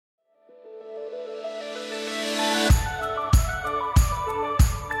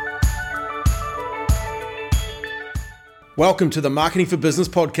Welcome to the Marketing for Business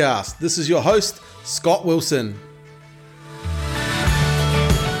podcast. This is your host, Scott Wilson.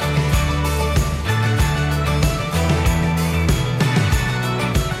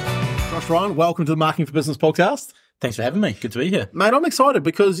 Josh Ryan, welcome to the Marketing for Business podcast. Thanks for having me. Good to be here. Mate, I'm excited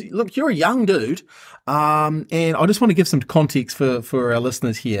because, look, you're a young dude, and I just want to give some context for our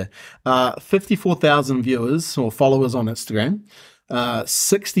listeners here. 54,000 viewers or followers on Instagram,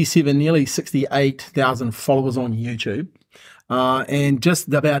 nearly 68,000 followers on YouTube, and just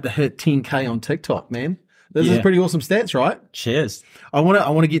about to hit 10K on TikTok, man. This is pretty awesome stats, right? Cheers. I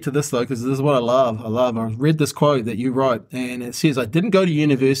want to get to this though, because this is what I love. I read this quote that you wrote, and it says, "I didn't go to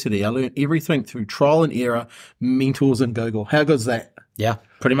university. I learned everything through trial and error, mentors, and Google." How good is that? Yeah,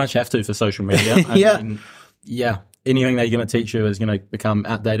 pretty much have to for social media. I mean, anything that you're going to teach you is going to become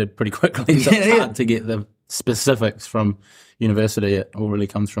outdated pretty quickly. So it's hard to get the specifics from university. It all really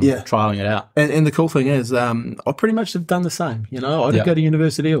comes from trialing it out. And the cool thing is, I pretty much have done the same. You know, I didn't go to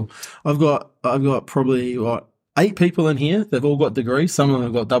university. I've got probably 8 people in here. They've all got degrees. Some of them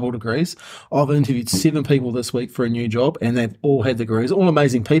have got double degrees. I've interviewed 7 people this week for a new job, and they've all had degrees. All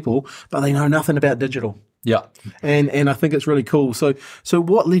amazing people, but they know nothing about digital. Yeah. And I think it's really cool. So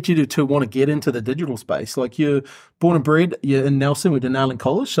what led you to want to get into the digital space? Like, you're born and bred, you're in Nelson with Denali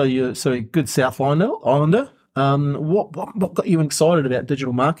College, so you're a good South Islander. What got you excited about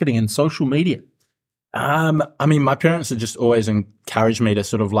digital marketing and social media? I mean, my parents have just always encouraged me to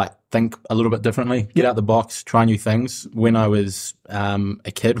sort of like think a little bit differently, get out the box, try new things. When I was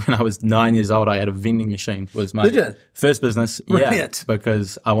a kid, when I was 9 years old, I had a vending machine. Was my first business. Brilliant. Yeah,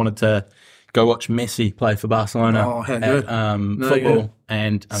 because I wanted to go watch Messi play for Barcelona. Oh, how good. Football. Good.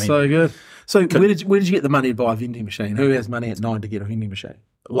 And I mean, so good. So where did you get the money to buy a vending machine? Who has money at 9 to get a vending machine?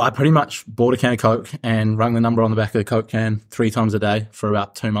 Well, I pretty much bought a can of Coke and rung the number on the back of the Coke can 3 times a day for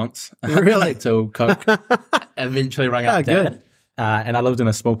about 2 months. Really? Till Coke eventually rang up Dad. And I lived in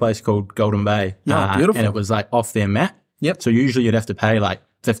a small place called Golden Bay. Beautiful. And it was like off their map. Yep. So usually you'd have to pay like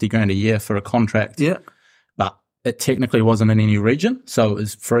 50 grand a year for a contract. Yeah. But it technically wasn't in any region. So it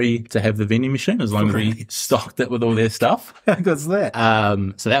was free to have the vending machine as long as we stocked it with all their stuff. How good's that?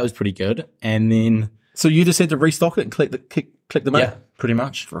 So that was pretty good. And then... So you just had to restock it and click the money? Yeah, pretty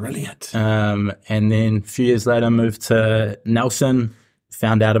much. Brilliant. And then a few years later, moved to Nelson,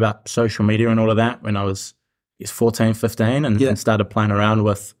 found out about social media and all of that when I was 14, 15, and started playing around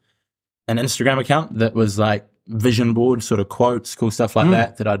with an Instagram account that was like vision board, sort of quotes, cool stuff like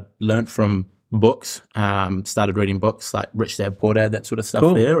that I'd learned from books. Started reading books like Rich Dad, Poor Dad, that sort of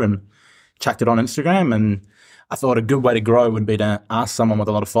stuff there, and chucked it on Instagram. And I thought a good way to grow would be to ask someone with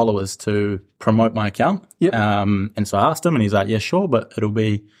a lot of followers to promote my account. Yep. And so I asked him, and he's like, "Yeah, sure, but it'll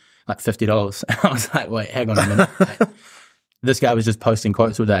be like $50. I was like, "Wait, hang on a minute." This guy was just posting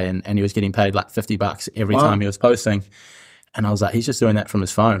quotes all day, and he was getting paid like $50 every time he was posting. And I was like, he's just doing that from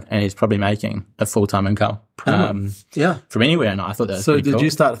his phone, and he's probably making a full-time income from anywhere. And I thought that was pretty cool. So did you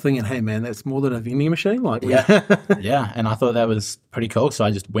start thinking, hey, man, that's more than a vending machine? Like, yeah. And I thought that was pretty cool. So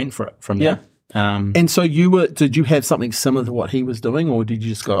I just went for it from there. And so did you have something similar to what he was doing, or did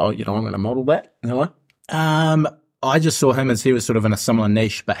you just go, I'm going to model that? You know? I just saw him as he was sort of in a similar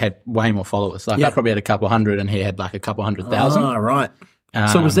niche, but had way more followers. Like I probably had a couple hundred, and he had like a couple 100,000. Oh, right.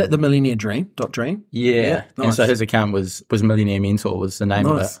 So was that the Millionaire Dream? Yeah. Nice. And so his account was Millionaire Mentor was the name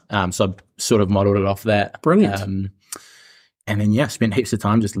of it. So I sort of modeled it off that. Brilliant. And then, spent heaps of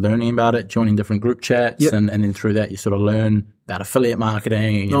time just learning about it, joining different group chats. And then through that, you sort of learn about affiliate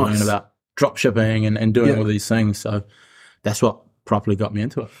marketing, and you learn about drop shipping and doing all these things. So that's what properly got me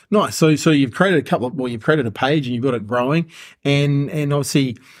into it. Nice. So you've created you've created a page, and you've got it growing, and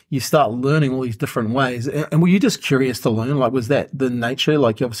obviously you start learning all these different ways. And were you just curious to learn? Like, was that the nature?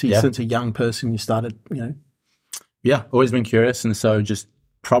 Like, obviously since a young person you started, Yeah, always been curious, and so just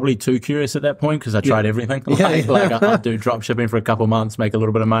probably too curious at that point because I tried everything. I'd do drop shipping for a couple of months, make a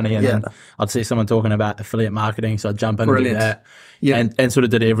little bit of money, and then I'd see someone talking about affiliate marketing, so I'd jump in and do that. Yeah. And sort of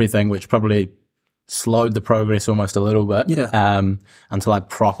did everything, which probably slowed the progress almost a little bit until I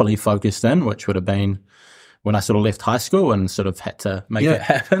properly focused in, which would have been when I sort of left high school and sort of had to make it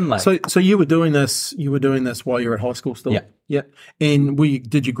happen. So you were doing this while you were at high school still? Yeah. And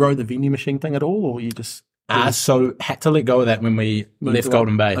did you grow the vending machine thing at all, or you just... So had to let go of that when we left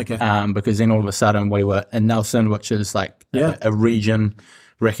Golden Bay, because then all of a sudden we were in Nelson, which is like a region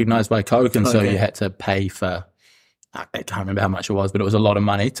recognized by Coke, and so you had to pay for, I can't remember how much it was, but it was a lot of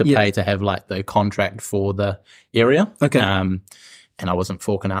money to pay to have like the contract for the area. And I wasn't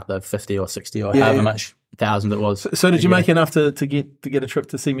forking out the 50 or 60 or however much thousand it was. So did you make enough to get a trip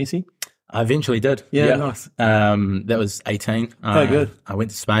to see Messi? I eventually did. Yeah, nice. That was 18. Good. I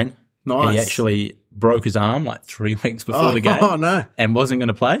went to Spain. Nice. And he actually broke his arm like 3 weeks before the game. Oh no! And wasn't going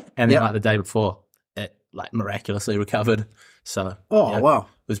to play. And then Yep. like the day before, it like miraculously recovered. So Wow.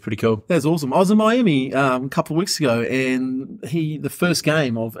 it was pretty cool. That's awesome. I was in Miami a couple of weeks ago, and the first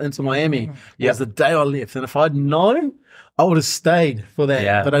game of Inter Miami was the day I left. And if I'd known, I would have stayed for that.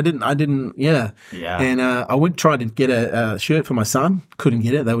 Yeah. But I didn't. Yeah. Yeah. And I went trying to get a shirt for my son. Couldn't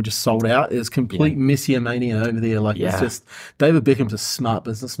get it. They were just sold out. It was complete Messi mania over there. Like it's just David Beckham's a smart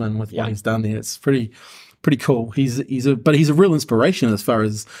businessman with what he's done there. It's pretty cool. He's a real inspiration as far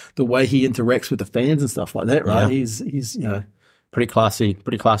as the way he interacts with the fans and stuff like that. Right. Yeah. He's Pretty classy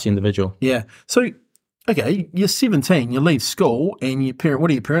individual. Yeah. So, okay, you're 17, you leave school, and what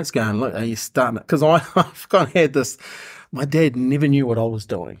are your parents going? Look, are you starting? Because I've kind of had this. My dad never knew what I was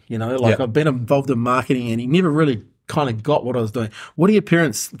doing. I've been involved in marketing, and he never really kind of got what I was doing. What are your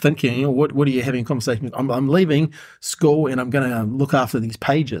parents thinking? What are you having a conversation with? I'm leaving school, and I'm going to look after these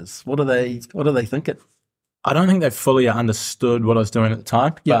pages. What are they thinking? I don't think they fully understood what I was doing at the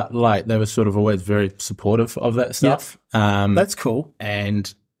time, but like they were sort of always very supportive of that stuff. That's cool.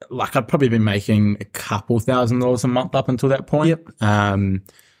 And like I'd probably been making a couple $1,000s a month up until that point.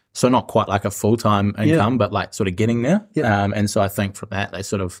 So not quite like a full-time income, but like sort of getting there. And so I think from that,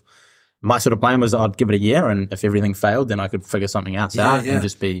 my sort of plan was I'd give it a year, and if everything failed, then I could figure something else out and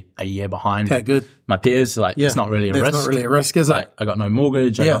just be a year behind my peers. Like it's not really a risk. It's not really a risk, is it? I got no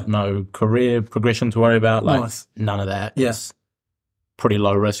mortgage. I got no career progression to worry about. Like Nice. none of that. It's pretty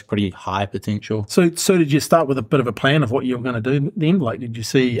low risk, pretty high potential. So did you start with a bit of a plan of what you were going to do then? Like, did you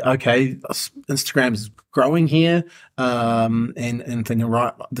see, okay, Instagram's growing here, and thinking,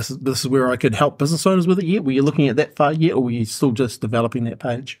 right, this is where I could help business owners with it yet? Were you looking at that far yet, or were you still just developing that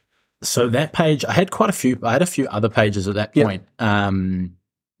page? So that page, I had a few other pages at that point, and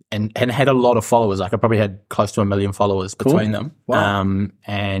had a lot of followers. Like I probably had close to 1 million followers between them. Wow.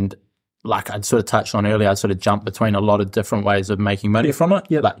 And like I'd sort of touched on earlier, I'd sort of jumped between a lot of different ways of making money from it.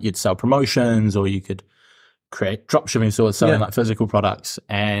 Like you'd sell promotions, or you could create dropshipping stores selling like physical products.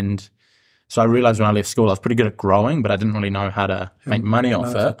 And so I realized when I left school, I was pretty good at growing, but I didn't really know how to make money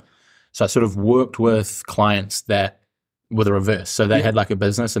off it. So I sort of worked with clients that were the reverse. So they had like a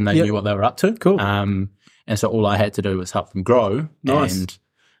business and they knew what they were up to. Cool. And so all I had to do was help them grow. Nice. And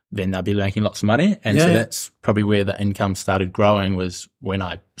then they'll be making lots of money. And so that's probably where the income started growing, was when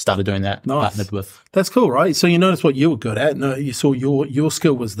I started doing that, partnered with. That's cool, right? So you noticed what you were good at. No, you saw your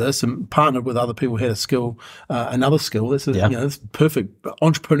skill was this, and partnered with other people who had a skill, another skill. That's that's a perfect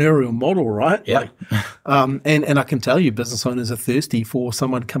entrepreneurial model, right? Yeah. And I can tell you, business owners are thirsty for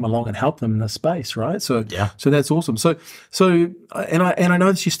someone to come along and help them in this space, right? So that's awesome. So I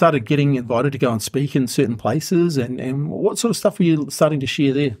noticed you started getting invited to go and speak in certain places, and what sort of stuff were you starting to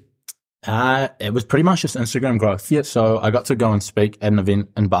share there? It was pretty much just Instagram growth. So I got to go and speak at an event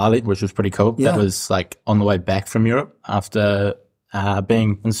in Bali, which was pretty cool. That was like on the way back from Europe after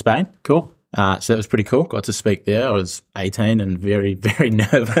being in Spain. Cool. So that was pretty cool. Got to speak there. I was 18 and very, very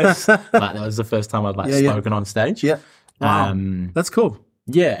nervous. Like that was the first time I'd spoken on stage. Yeah. Wow. That's cool.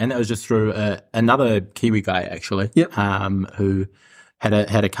 Yeah, and that was just through another Kiwi guy actually. Who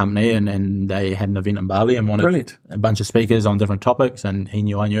had a company and they had an event in Bali and wanted a bunch of speakers on different topics, and he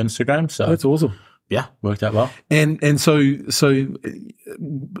knew I knew Instagram. So that's awesome. Yeah, worked out well. And so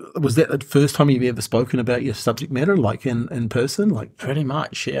was that the first time you've ever spoken about your subject matter, like in person? Like pretty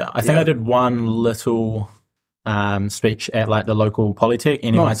much, yeah. I think I did one little speech at like the local Polytech,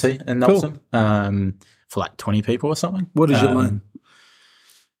 NMIT in Nelson, for like 20 people or something. What did you learn?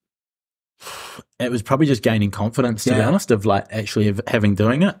 It was probably just gaining confidence, to be honest, of like actually having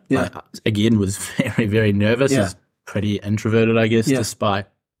doing it. Like, again, was very, very nervous. Was pretty introverted, I guess, despite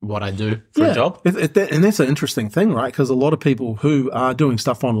what I do for a job. And that's an interesting thing, right? Because a lot of people who are doing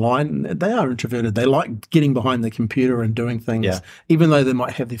stuff online, they are introverted. They like getting behind the computer and doing things, even though they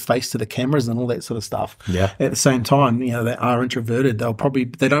might have their face to the cameras and all that sort of stuff. Yeah. At the same time, they are introverted.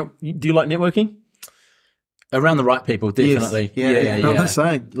 They don't. Do you like networking? Around the right people, definitely. Yes. I'm just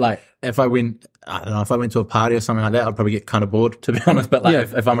saying. Like if I went to a party or something like that, I'd probably get kind of bored, to be honest. But like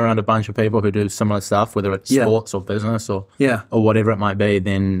if I'm around a bunch of people who do similar stuff, whether it's sports or business or whatever it might be,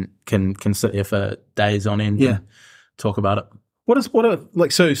 then can sit there for days on end and talk about it. What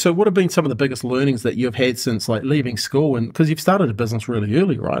have been some of the biggest learnings that you've had since like leaving school? And because you've started a business really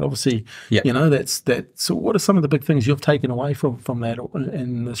early, right? Obviously, that's that. So what are some of the big things you've taken away from that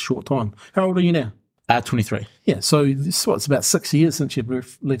in this short time? How old are you now? 23. Yeah, so it's about 6 years since you've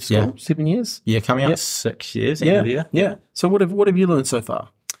left school. Yeah. 7 years. Yeah, coming up 6 years. Yeah. So what have you learned so far?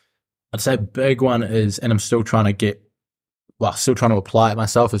 I'd say a big one is, and I'm still trying to get still trying to apply it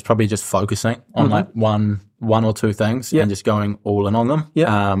myself, is probably just focusing on like one or two things and just going all in on them.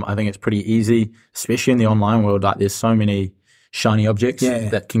 I think it's pretty easy, especially in the online world. Like there's so many shiny objects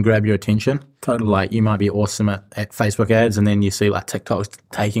that can grab your attention. Totally. Like you might be awesome at Facebook ads, and then you see like TikTok's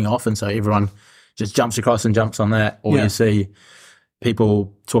taking off, and so everyone just jumps across and jumps on that. Or you see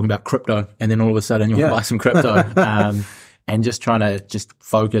people talking about crypto, and then all of a sudden you want to buy some crypto. And just trying to just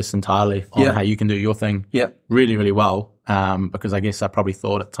focus entirely on how you can do your thing really, really well. Because I guess I probably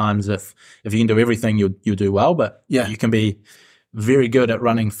thought at times if you can do everything, you'll do well. But you can be very good at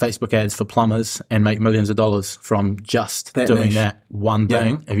running Facebook ads for plumbers and make millions of dollars from just doing that one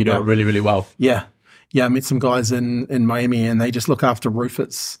thing if you do it really, really well. Yeah. I met some guys in Miami, and they just look after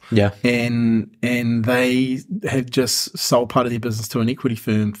roofers. And they have just sold part of their business to an equity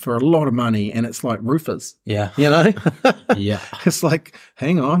firm for a lot of money, and it's like roofers. You know? It's like,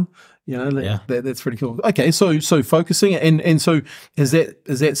 hang on. You know, that's pretty cool. Okay, so focusing, and so is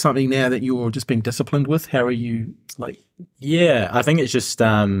that something now that you're just being disciplined with? How are you like? Yeah, I think it's just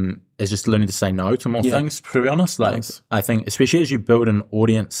learning to say no to more things, to be honest. Like I think especially as you build an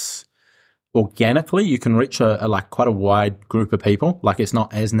audience organically, you can reach a like quite a wide group of people. Like it's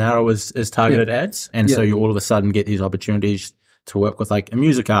not as narrow as targeted ads, and so you all of a sudden get these opportunities to work with like a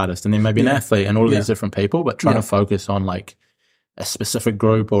music artist and then maybe an athlete and all of these different people, but trying to focus on like a specific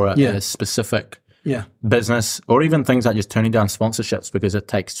group or a specific business, or even things like just turning down sponsorships because it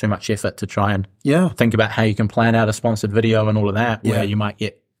takes too much effort to try and think about how you can plan out a sponsored video and all of that, where you might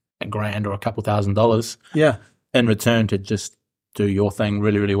get $1,000 or a couple $1,000 in return to just do your thing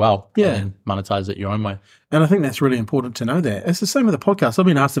really, really well and monetize it your own way. And I think that's really important to know that. It's the same with the podcast. I've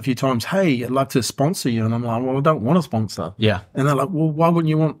been asked a few times, hey, I'd love to sponsor you. And I'm like, well, I don't want to sponsor. And they're like, well, why wouldn't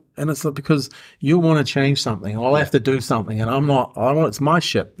you want? And it's like, because you want to change something. I'll have to do something. And it's my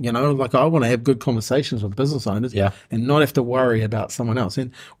ship, you know, like I want to have good conversations with business owners and not have to worry about someone else.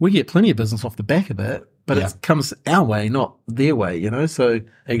 And we get plenty of business off the back of it, but it comes our way, not their way, you know? So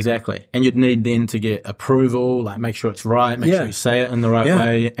exactly. And you'd need then to get approval, like make sure it's right, make sure you say it in the right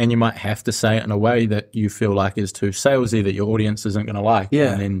way. And you might have to say it in a way that you feel like is too salesy that your audience isn't going to like.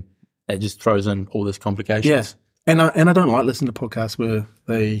 And then it just throws in all this complications. And I don't like listening to podcasts where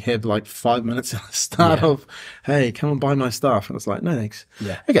they have like 5 minutes at the start of, hey, come and buy my stuff. And it's like, no, thanks.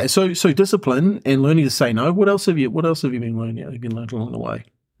 Okay. So discipline and learning to say no. What else have you been learning? Have you been learning along the way?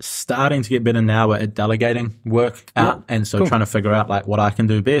 Starting to get better now at delegating work out, and so trying to figure out like what I can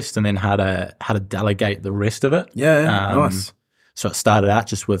do best, and then how to delegate the rest of it. Nice. So it started out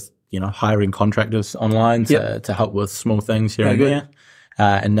just with hiring contractors online to help with small things here and there,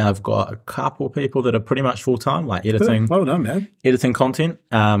 and now I've got a couple of people that are pretty much full time, like editing. Well done, man. Editing content,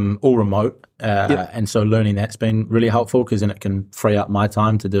 all remote, and so learning that's been really helpful because then it can free up my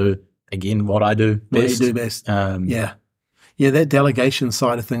time to do again what I do best. What you do best. Yeah, that delegation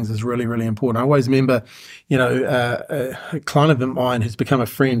side of things is really, really important. I always remember, a client of mine who's become a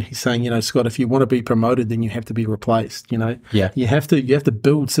friend, he's saying, Scott, if you want to be promoted, then you have to be replaced, You have to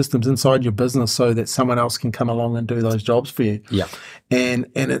build systems inside your business so that someone else can come along and do those jobs for you. And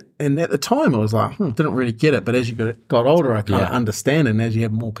at the time I was like, didn't really get it. But as you got older, I kind of understand it. And as you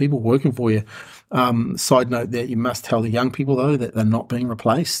have more people working for you, side note that you must tell the young people though that they're not being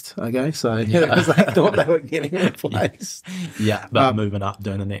replaced. Okay, so because they thought they were getting replaced. But moving up,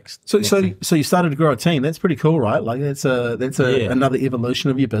 doing the next. So you started to grow a team. That's pretty cool, right? Like that's another evolution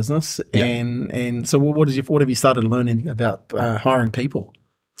of your business. And so what have you started learning about hiring people?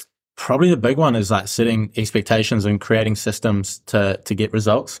 Probably the big one is like setting expectations and creating systems to get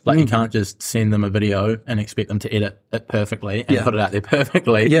results. Like you can't just send them a video and expect them to edit it perfectly and put it out there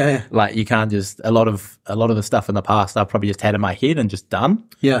perfectly. Like you can't just, a lot of the stuff in the past I've probably just had in my head and just done.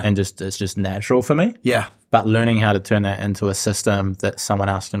 And it's just natural for me. But learning how to turn that into a system that someone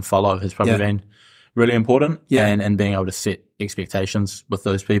else can follow has probably been really important. And being able to set expectations with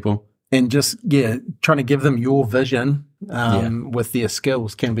those people. And just, trying to give them your vision with their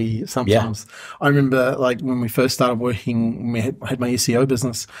skills can be sometimes. I remember like when we first started working, we had my SEO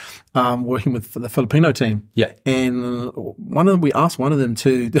business, working with the Filipino team. And we asked one of them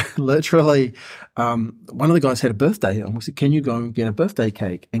to literally, one of the guys had a birthday and we said, can you go and get a birthday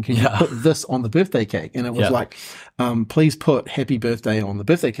cake? And can you put this on the birthday cake? And it was like, please put happy birthday on the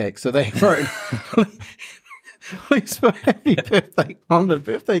birthday cake. So they wrote... please put happy birthday on the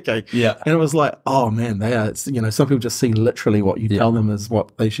birthday cake. Yeah. And it was like, oh man, they are, it's, some people just see literally what you tell them is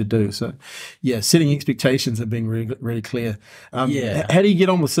what they should do. So yeah, setting expectations and being really, really clear. How do you get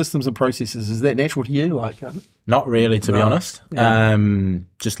on with systems and processes? Is that natural to you? Not really, to be honest. Yeah.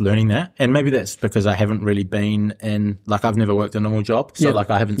 Just learning that. And maybe that's because I haven't really been in, I've never worked a normal job. So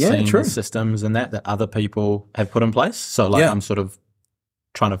I haven't seen the systems and that other people have put in place. So I'm sort of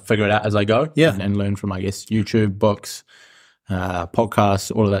trying to figure it out as I go and learn from, I guess, YouTube, books,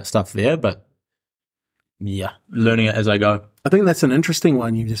 podcasts, all of that stuff there. But yeah, learning it as I go. I think that's an interesting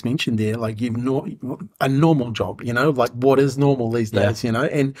one you just mentioned there. A normal job, what is normal these days,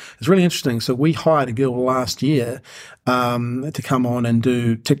 and it's really interesting. So we hired a girl last year to come on and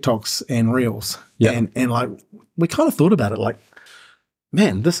do TikToks and Reels. Yeah. And we kind of thought about it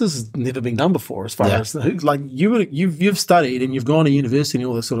man, this has never been done before as far as you've studied and you've gone to university and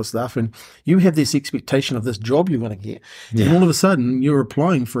all this sort of stuff, and you have this expectation of this job you're going to get. Yeah. And all of a sudden you're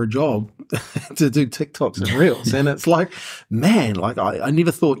applying for a job to do TikToks and Reels. And it's man, I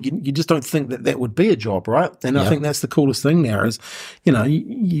never thought you just don't think that would be a job, right? And I think that's the coolest thing now is,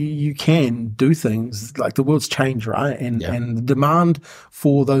 you can do things the world's changed, right? And the demand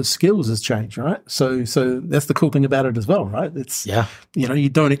for those skills has changed, right? So that's the cool thing about it as well, right? It's, you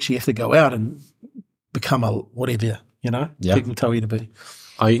don't actually have to go out and become a whatever, people tell you to be.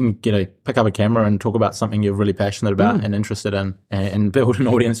 Oh, you can pick up a camera and talk about something you're really passionate about and interested in, and build an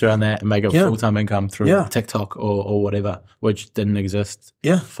audience around that and make a full-time income through TikTok or whatever, which didn't exist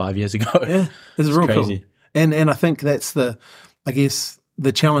 5 years ago. Yeah, it's real crazy. Cool. And I think that's the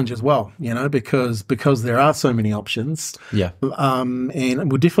challenge as well, because there are so many options. Yeah.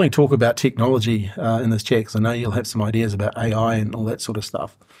 And we'll definitely talk about technology in this chat, because I know you'll have some ideas about AI and all that sort of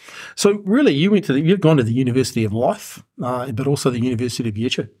stuff. So really, you've gone to the University of Life, but also the University of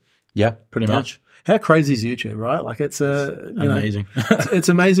YouTube. Yeah, pretty much. How crazy is YouTube, right? It's amazing. It's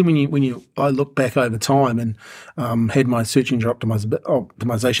amazing when I look back over time and had my search engine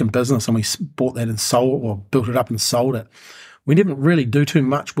optimization business, and we bought that and built it up and sold it. We didn't really do too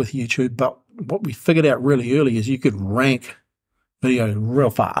much with YouTube, but what we figured out really early is you could rank video real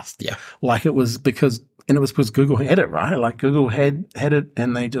fast. Yeah. It was because Google had it, right? Google had it,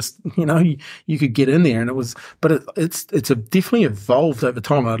 and they just, you could get in there, and it's definitely evolved over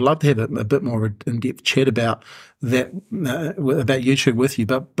time. I'd love to have a bit more in-depth chat about that, about YouTube with you.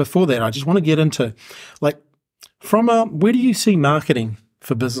 But before that, I just want to get into, where do you see marketing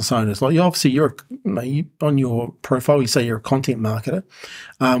for business owners? Obviously on your profile, you say you're a content marketer.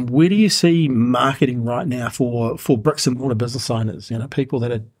 Where do you see marketing right now for bricks and mortar business owners, people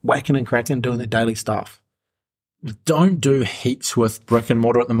that are whacking and cracking, doing their daily stuff? Don't do heaps with brick and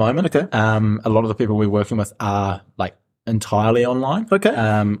mortar at the moment. Okay. A lot of the people we're working with are entirely online.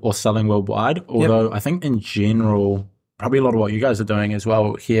 Okay. Or selling worldwide. Although I think in general, probably a lot of what you guys are doing as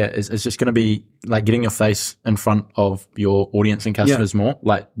well here is just going to be getting your face in front of your audience and customers more,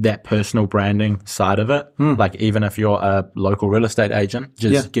 that personal branding side of it. Even if you're a local real estate agent,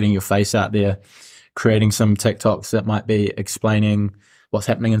 just getting your face out there, creating some TikToks that might be explaining what's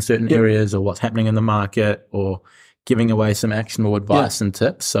happening in certain areas or what's happening in the market, or giving away some actionable advice and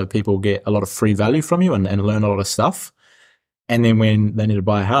tips so people get a lot of free value from you and learn a lot of stuff. And then when they need to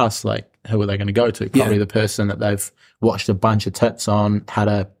buy a house, who are they going to go to? Probably the person that they've watched a bunch of tips on how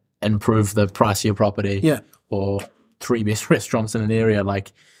to improve the price of your property, or 3 best restaurants in an area,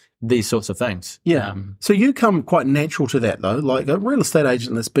 these sorts of things. Yeah. So you come quite natural to that, though. A real estate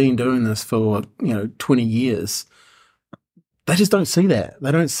agent that's been doing this for 20 years, they just don't see that.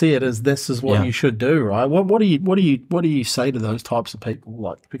 They don't see it as this is what you should do, right? What do you say to those types of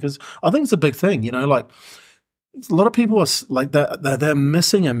people? Because I think it's a big thing. A lot of people are they're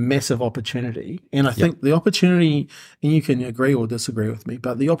missing a massive opportunity, and I think the opportunity, and you can agree or disagree with me,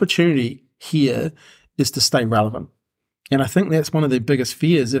 but the opportunity here is to stay relevant, and I think that's one of the biggest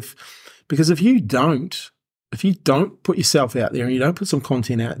fears. Because if you don't put yourself out there, and you don't put some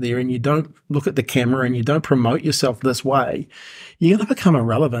content out there, and you don't look at the camera, and you don't promote yourself this way, you're going to become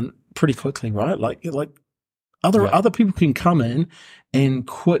irrelevant pretty quickly, right? Other people can come in and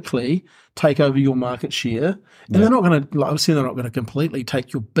quickly take over your market share, and they're not going to, obviously they're not going to completely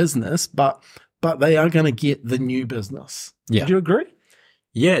take your business, but they are going to get the new business. Yeah. Do you agree?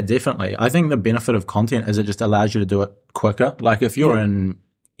 Yeah, definitely. I think the benefit of content is it just allows you to do it quicker. If you're in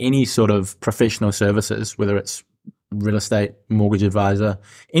any sort of professional services, whether it's real estate, mortgage advisor,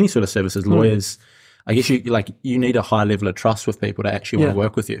 any sort of services, lawyers, I guess you need a high level of trust with people to actually want to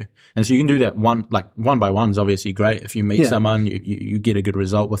work with you. And so you can do that one by one is obviously great. If you meet someone, you get a good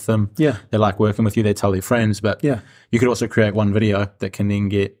result with them. Yeah. They like working with you, they tell their friends, but you could also create one video that can then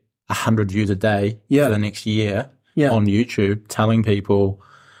get 100 views a day Yeah. for the next year Yeah. on YouTube, telling people,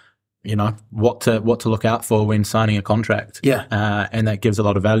 you know, what to look out for when signing a contract. Yeah. And that gives a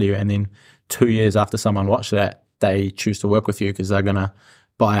lot of value. And then 2 years after someone watched that, they choose to work with you because they're going to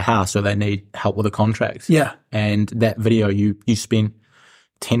buy a house or they need help with a contract. Yeah. And that video you spent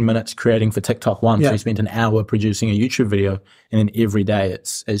 10 minutes creating for TikTok once, Yeah. you spent an hour producing a YouTube video, and then every day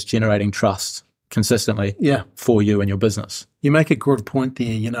it's generating trust consistently Yeah. for you and your business. You make a good point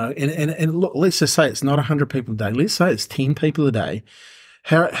there, you know, and look, let's just say it's not 100 people a day. Let's say it's 10 people a day.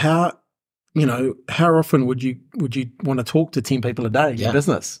 How you know, how often would you want to talk to 10 people a day in your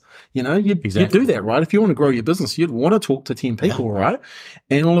business? You know, you'd do that, right? If you want to grow your business, you'd want to talk to 10 people, right?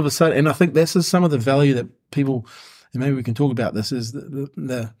 And all of a sudden, and I think this is some of the value that people, and maybe we can talk about this, is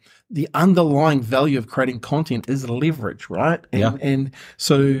the underlying value of creating content is leverage, right? And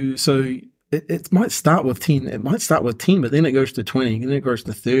so it might start with 10. It might start with 10, but then it goes to 20, and then it goes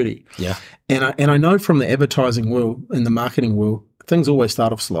to 30. Yeah. And I know from the advertising world and the marketing world, things always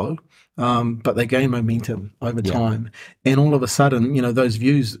start off slow, but they gain momentum over time. And all of a sudden, you know, those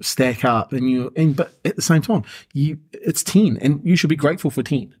views stack up, but at the same time, it's 10, and you should be grateful for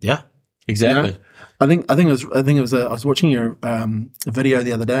 10. Yeah. Exactly. You know? I think it was I was watching a video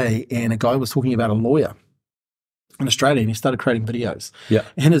the other day, and a guy was talking about a lawyer in Australia, and he started creating videos. Yeah.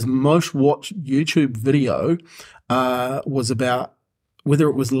 And his most watched YouTube video was about whether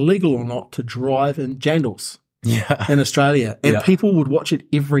it was legal or not to drive in jandals in Australia. And people would watch it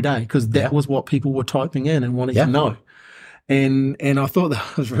every day because that was what people were typing in and wanting to know. And I thought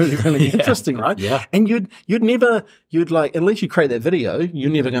that was really, really interesting, right? Yeah. And you'd like, unless you create that video,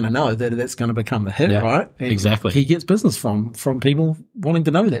 you're never going to know that that's going to become a hit, right? And exactly. he gets business from people wanting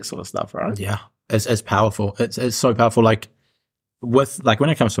to know that sort of stuff, right? Yeah. It's powerful. It's so powerful. Like when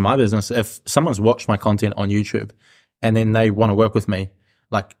it comes to my business, if someone's watched my content on YouTube and then they want to work with me,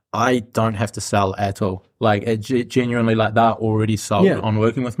 like I don't have to sell at all. Like it genuinely, like they're already sold on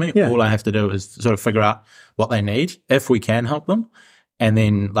working with me. All I have to do is sort of figure out what they need, if we can help them, and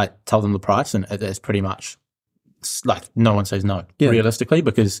then like tell them the price. And it's pretty much like no one says no realistically,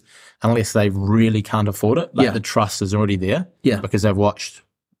 because unless they really can't afford it, like the trust is already there because they've watched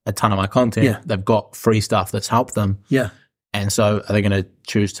a ton of my content. They've got free stuff that's helped them. And so are they going to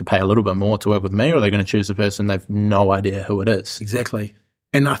choose to pay a little bit more to work with me, or are they going to choose a person they've no idea who it is? Exactly.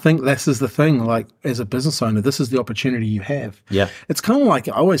 And I think this is the thing, like as a business owner, this is the opportunity you have. Yeah. It's kind of like,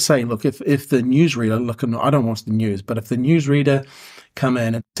 I always say, look, if the newsreader, I don't watch the news, but if the newsreader come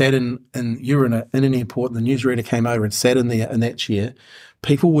in and sat in, and you're in an airport and the newsreader came over and sat in that chair,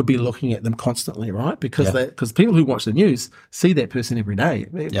 people would be looking at them constantly, right? Because people who watch the news see that person every day.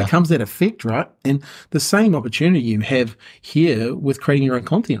 It becomes that effect, right? And the same opportunity you have here with creating your own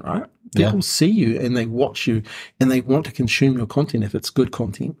content, right? People see you and they watch you and they want to consume your content if it's good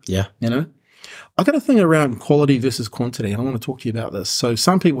content. Yeah. You know? I got a thing around quality versus quantity. I want to talk to you about this. So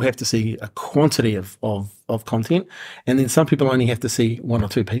some people have to see a quantity of content, and then some people only have to see one or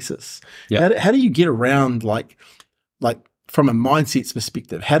two pieces. Yeah. How do you get around like from a mindset's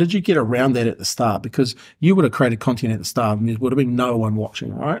perspective, how did you get around that at the start? Because you would have created content at the start and there would have been no one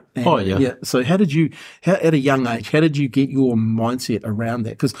watching, right? And so how at a young age, how did you get your mindset around that?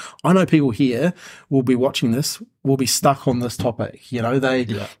 Because I know people here will be watching this, will be stuck on this topic. You know,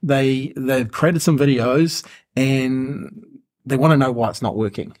 they've created some videos and they want to know why it's not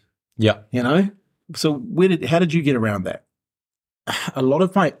working. Yeah. You know? So how did you get around that? A lot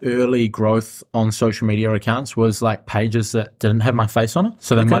of my early growth on social media accounts was like pages that didn't have my face on it.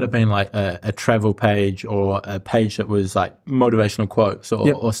 So there might have been like a travel page or a page that was like motivational quotes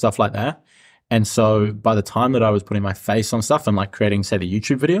or stuff like that. And so by the time that I was putting my face on stuff and like creating, say, the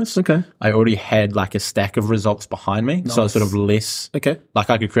YouTube videos, I already had like a stack of results behind me. Nice. So sort of less, like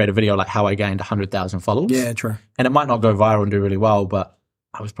I could create a video like how I gained 100,000 followers. Yeah, true. And it might not go viral and do really well, but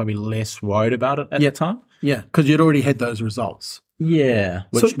I was probably less worried about it at the time. Yeah, because you'd already had those results. Yeah,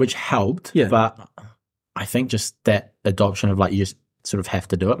 which helped. Yeah. But I think just that adoption of like you just sort of have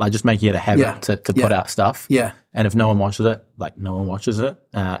to do it, like just making it a habit to put out stuff. Yeah. And if no one watches it, like no one watches it.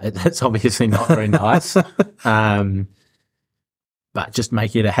 It's obviously not very nice. But just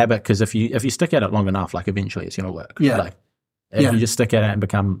make it a habit, because if you stick at it long enough, like eventually it's going to work. Yeah. Like if you just stick at it and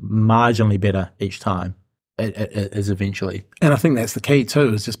become marginally better each time, it is eventually. And I think that's the key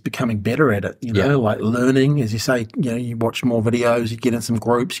too, is just becoming better at it, you know, like learning, as you say, you know, you watch more videos, you get in some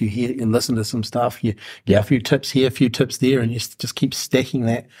groups, you hear and listen to some stuff, you get a few tips here, a few tips there, and you just keep stacking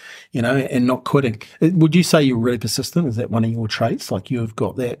that, you know, and not quitting. Would you say you're really persistent? Is that one of your traits? Like you've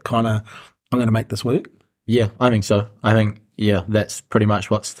got that kind of, I'm going to make this work? Yeah, I think so. I think, that's pretty much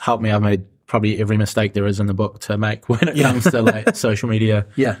what's helped me. I've made probably every mistake there is in the book to make when it comes to like social media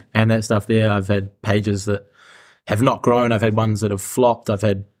and that stuff there. I've had pages that have not grown. I've had ones that have flopped. I've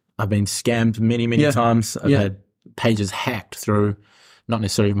been scammed many times. I've had pages hacked through not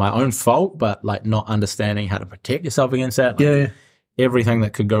necessarily my own fault, but like not understanding how to protect yourself against that. Like, everything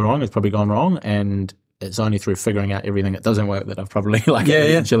that could go wrong has probably gone wrong, and it's only through figuring out everything that doesn't work that I've probably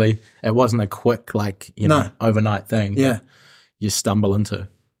eventually. It wasn't a quick overnight thing. You stumble into.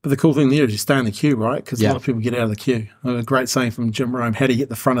 But the cool thing there is you stay in the queue, right? Because a lot of people get out of the queue. A great saying from Jim Rome: "How do you get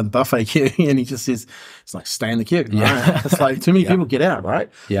the front of the buffet queue?" And he just says, "It's like stay in the queue." Right? It's like too many people get out, right?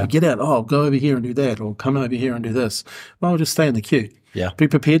 You get out. Oh, go over here and do that, or come over here and do this. Well, just stay in the queue. Be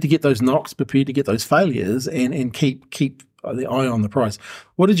prepared to get those knocks, prepared to get those failures, and keep the eye on the prize.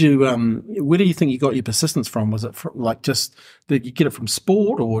 What did you? Where do you think you got your persistence from? Was it did you get it from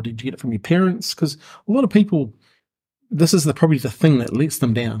sport, or did you get it from your parents? Because a lot of people, this is probably the thing that lets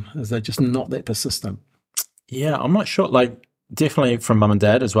them down, is they're just not that persistent. Yeah, I'm not sure. Like, definitely from mum and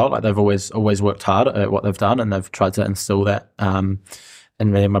dad as well. Like, they've always worked hard at what they've done, and they've tried to instill that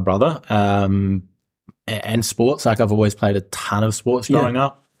in me and my brother. And sports, like I've always played a ton of sports growing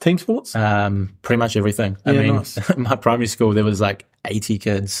up. Team sports? Pretty much everything. I mean, nice. My primary school, there was like 80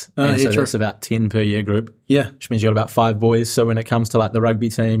 kids. So that's about 10 per year group. Which means you got about 5 boys. So when it comes to like the rugby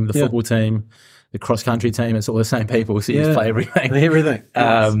team, the football team, the cross country team, it's all the same people. So you just play everything.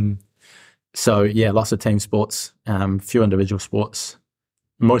 Everything. So lots of team sports, few individual sports,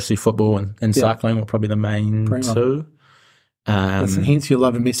 mostly football and cycling were probably the main two. Hence your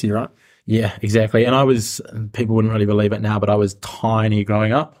love of Messi, right? Yeah, exactly. And people wouldn't really believe it now, but I was tiny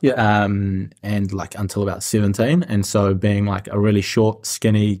growing up. And like until about 17. And so being like a really short,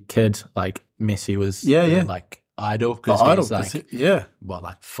 skinny kid, like Messi was like idol. Because he's like,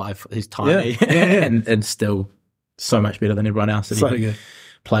 like 5, he's tiny and still so much better than everyone else that he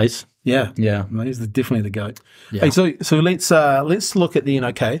plays. Yeah. Well, he's definitely the GOAT. Hey, so let's look at the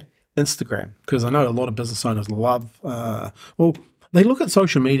Instagram, because I know a lot of business owners love they look at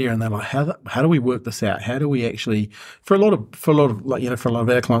social media and they're like, how do we work this out? How do we actually, for a lot of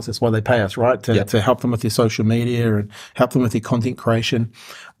our clients, that's why they pay us, right? To help them with their social media and help them with their content creation.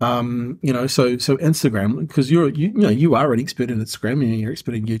 So Instagram, because you are an expert in Instagram, you're an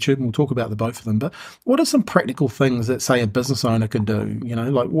expert in YouTube, and we'll talk about the both of them. But what are some practical things that, say, a business owner can do?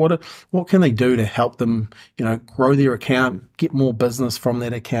 Like what can they do to help them, grow their account, get more business from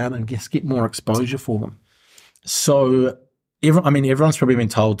that account, and just get more exposure for them? So everyone's probably been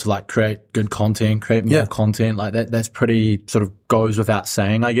told to like create good content, create more content like that. That's pretty sort of goes without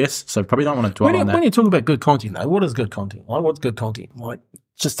saying, I guess. So probably don't want to dwell on that. When you talk about good content, though, what is good content? Like, what's good content? Like,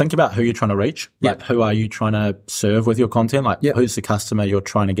 just think about who you're trying to reach. Like, who are you trying to serve with your content? Like, who's the customer you're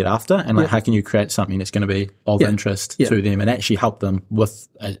trying to get after? And like, how can you create something that's going to be of interest to them and actually help them with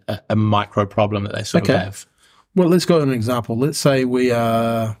a micro problem that they sort of have? Well, let's go to an example. Let's say we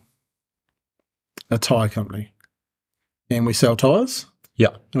are a tyre company. And we sell tyres.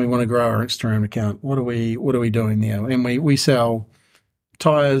 And we want to grow our Instagram account. What are we doing now? And we sell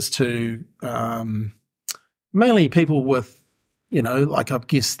tyres to mainly people with, like I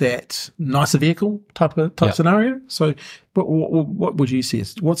guess that nicer vehicle type scenario. So what would you say?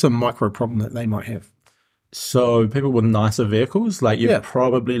 What's a micro problem that they might have? So people with nicer vehicles, like you're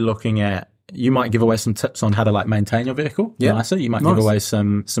probably looking at, you might give away some tips on how to like maintain your vehicle nicer. You might give away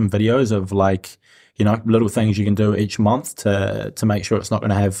some videos of like, little things you can do each month to make sure it's not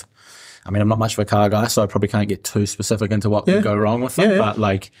going to have, I'm not much of a car guy, so I probably can't get too specific into what could go wrong with it. But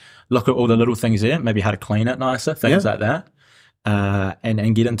like, look at all the little things there, maybe how to clean it nicer, things like that.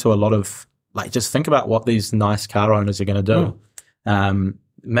 And get into a lot of, like, just think about what these nice car owners are going to do.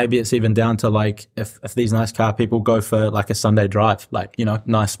 Maybe it's even down to like, if these nice car people go for like a Sunday drive, like,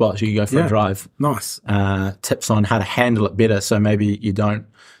 nice spots, you can go for a drive. Nice. Tips on how to handle it better. So maybe you don't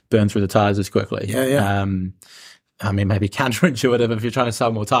burn through the tires as quickly. Maybe counterintuitive if you're trying to sell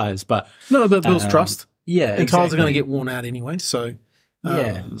more tires, but no, but it builds trust. And tires are going to get worn out anyway. So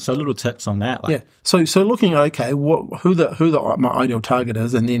so little tips on that. Like, So looking at who my ideal target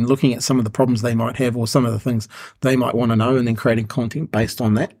is, and then looking at some of the problems they might have or some of the things they might want to know, and then creating content based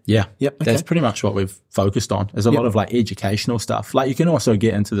on that. That's pretty much what we've focused on. There's a lot of like educational stuff. Like, you can also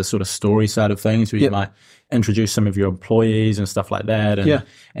get into the sort of story side of things where you might introduce some of your employees and stuff like that,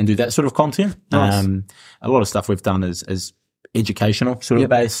 and do that sort of content. Nice. A lot of stuff we've done is educational sort of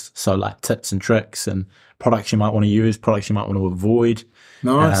based. So like tips and tricks and products you might want to use, products you might want to avoid.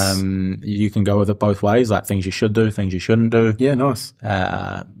 Nice. You can go with it both ways, like things you should do, things you shouldn't do. Yeah, nice.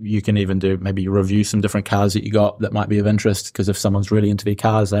 You can even maybe review some different cars that you got that might be of interest, because if someone's really into their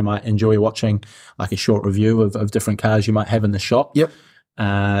cars, they might enjoy watching like a short review of different cars you might have in the shop.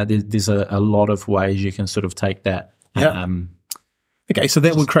 There's a lot of ways you can sort of take that. Yeah. Okay, so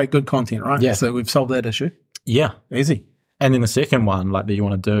that would create good content, right? Yeah. So we've solved that issue. Yeah. Easy. And then the second one, like that you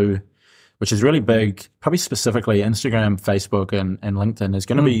want to do, which is really big, probably specifically Instagram, Facebook, and LinkedIn, is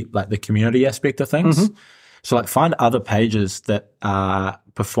going to be like the community aspect of things. So like find other pages that are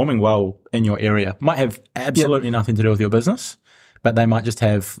performing well in your area. Might have absolutely nothing to do with your business, but they might just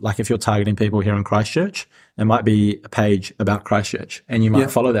have, like if you're targeting people here in Christchurch, there might be a page about Christchurch, and you might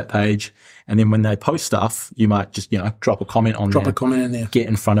follow that page. And then when they post stuff, you might just, drop a comment on there. Drop a comment in there. Get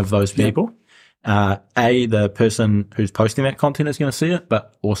in front of those people. The person who's posting that content is going to see it,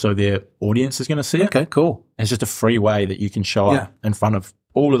 but also their audience is going to see it. Okay, cool. It's just a free way that you can show up in front of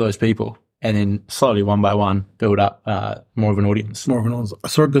all of those people, and then slowly, one by one, build up more of an audience. More of an audience. I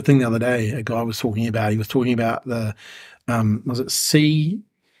saw a good thing the other day. A guy was talking about. He was talking about the was it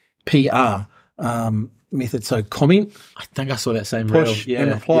CPR method? So comment, I think I saw that same push, reel.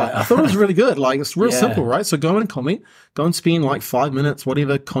 and reply. I thought it was really good. Like it's real simple, right? So go and comment. Go and spend like 5 minutes,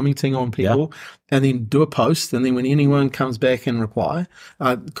 whatever, commenting on people, and then do a post. And then when anyone comes back and replies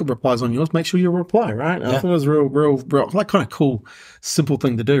on yours, make sure you reply, right? I thought it was real, like kind of cool, simple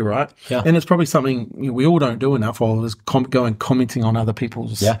thing to do, right? Yeah. And it's probably something we all don't do enough of, is go and commenting on other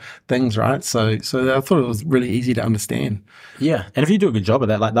people's things, right? So I thought it was really easy to understand. Yeah. And if you do a good job of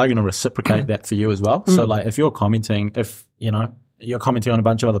that, like they're going to reciprocate that for you as well. So like if you're commenting, you're commenting on a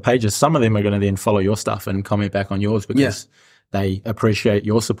bunch of other pages, some of them are going to then follow your stuff and comment back on yours because they appreciate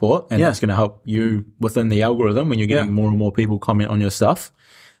your support, and that's going to help you within the algorithm when you're getting more and more people comment on your stuff.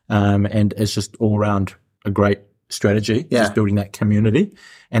 And it's just all around a great strategy, just building that community.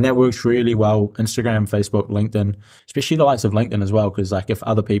 And that works really well. Instagram, Facebook, LinkedIn, especially the likes of LinkedIn as well, because like if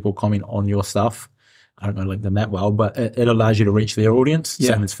other people comment on your stuff, I don't know LinkedIn that well, but it allows you to reach their audience.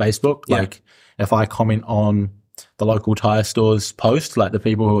 Same as Facebook. Like if I comment on the local tire store's post, like the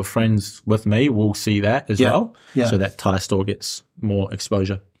people who are friends with me will see that as well. Yeah. So that tire store gets more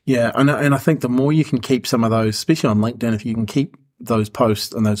exposure. Yeah. And I think the more you can keep some of those, especially on LinkedIn, if you can keep those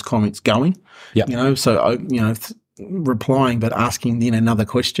posts and those comments going, replying, but asking then another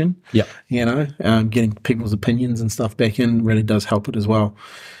question, getting people's opinions and stuff back in really does help it as well.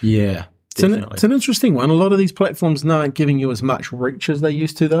 Yeah. It's an interesting one. A lot of these platforms aren't giving you as much reach as they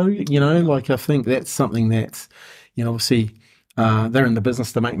used to, though. Like I think that's something that's, obviously they're in the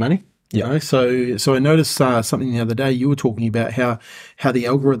business to make money. So I noticed something the other day. You were talking about how the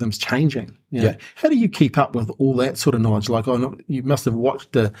algorithm's changing. How do you keep up with all that sort of knowledge? Like, you must have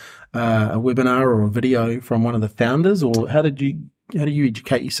watched a webinar or a video from one of the founders, or how do you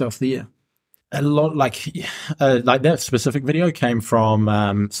educate yourself there? A lot, like that specific video came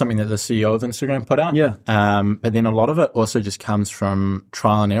from something that the CEO of Instagram put out. But then a lot of it also just comes from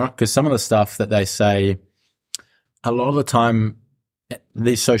trial and error, because some of the stuff that they say, a lot of the time,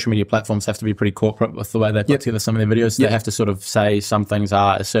 these social media platforms have to be pretty corporate with the way they put together some of their videos. They have to sort of say some things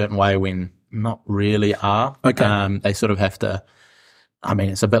are a certain way when not really are. They sort of have to,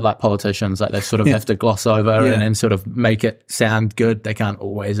 it's a bit like politicians, like they sort of have to gloss over and sort of make it sound good. They can't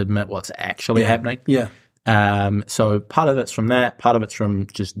always admit what's actually happening. So part of it's from that, part of it's from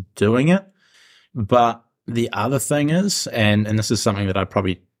just doing it. But the other thing is, and this is something that I'd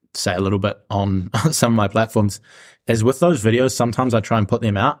probably say a little bit on some of my platforms, is with those videos, sometimes I try and put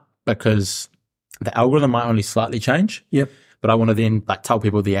them out because the algorithm might only slightly change. But I want to then like tell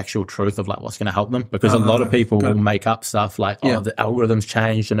people the actual truth of like what's going to help them, because a lot of people will make up stuff like, the algorithm's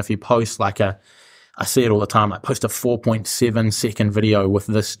changed. And if you post like I see it all the time, like post a 4.7 second video with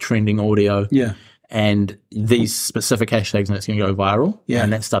this trending audio and these specific hashtags, and it's going to go viral.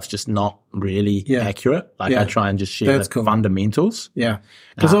 And that stuff's just not really accurate. Like I try and just share the fundamentals.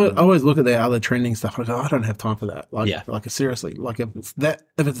 Because I always look at that other trending stuff. I go, I don't have time for that. Like seriously, like if it's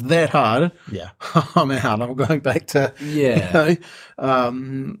that hard, I'm out. I'm going back to if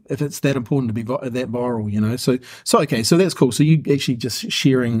it's that important to be that viral, So okay, so that's cool. So you actually just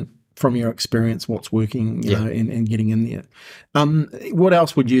sharing from your experience what's working, and getting in there. What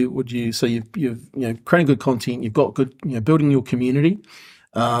else would you? So you've creating good content. You've got good, building your community.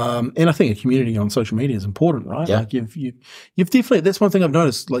 And I think a community on social media is important, right? Like you've definitely, that's one thing I've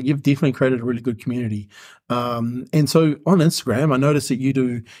noticed, like you've definitely created a really good community. And so on Instagram, I noticed that you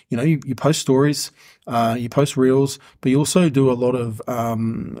do, you post stories, you post reels, but you also do a lot of,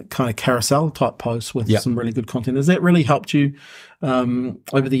 kind of carousel type posts with some really good content. Has that really helped you,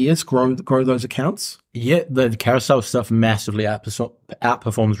 over the years grow those accounts? Yeah. The carousel stuff massively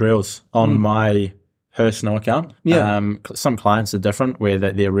outperforms reels on my personal account. Some clients are different where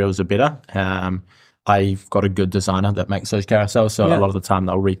their reels are better. I've got a good designer that makes those carousels. So a lot of the time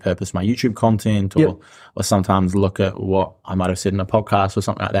they'll repurpose my YouTube content or sometimes look at what I might have said in a podcast or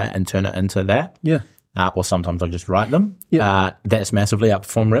something like that and turn it into that. Yeah. Or sometimes I'll just write them. That's massively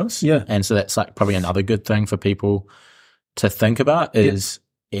outperform Reels. Yeah. And so that's like probably another good thing for people to think about is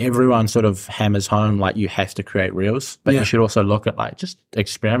everyone sort of hammers home like you have to create Reels, but you should also look at like just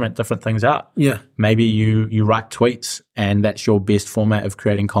experiment different things out. Yeah. Maybe you write tweets and that's your best format of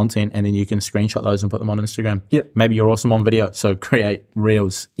creating content, and then you can screenshot those and put them on Instagram. Yeah. Maybe you're awesome on video, so create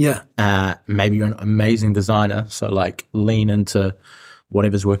Reels. Yeah. Maybe you're an amazing designer, so like lean into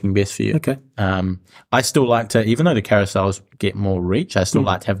whatever's working best for you. Okay. I still like to, even though the carousels get more reach, I still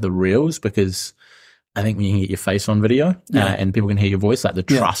like to have the Reels because I think when you can get your face on video and people can hear your voice, like the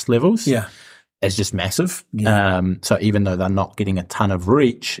trust levels is just massive. So even though they're not getting a ton of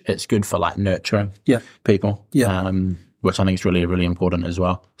reach, it's good for like nurturing people, which I think is really, really important as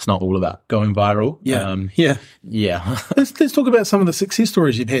well. It's not all about going viral. Let's talk about some of the success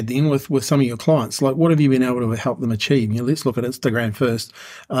stories you've had then with some of your clients. Like, what have you been able to help them achieve? Let's look at Instagram first,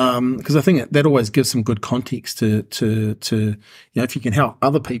 because I think that always gives some good context to if you can help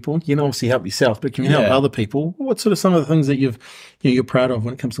other people, you can obviously help yourself, but can you help other people? What sort of some of the things that you're proud of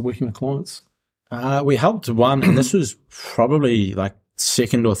when it comes to working with clients? We helped one, and this was probably like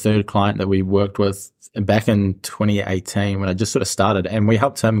second or third client that we worked with back in 2018 when I just sort of started, and we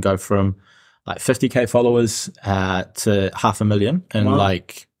helped him go from like 50K followers to 500,000 in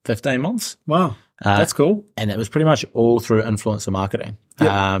like 15 months. Wow. That's cool. And it was pretty much all through influencer marketing.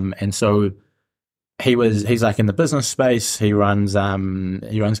 And so he's like in the business space. He runs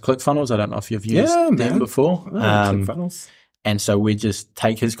ClickFunnels. I don't know if you've used them before. ClickFunnels. And so we just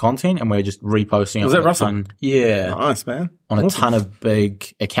take his content and we're just reposting. Was that Russell? Nice, man. On a ton of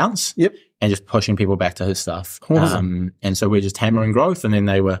big accounts. And just pushing people back to his stuff. Awesome. And so we're just hammering growth, and then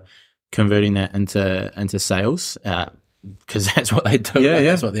they were converting that into sales because that's what they do.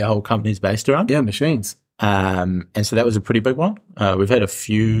 That's what their whole company's based around. Yeah, machines. And so that was a pretty big one. We've had a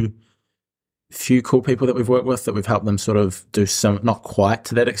few cool people that we've worked with that we've helped them sort of do some, not quite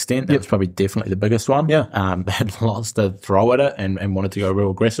to that extent. That was probably definitely the biggest one. They had lots to throw at it and wanted to go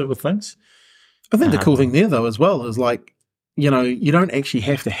real aggressive with things. I think the cool thing there though as well is like, you don't actually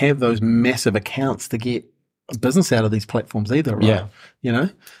have to have those massive accounts to get business out of these platforms either, right?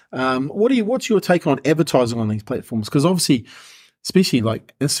 What's your take on advertising on these platforms? Because obviously, especially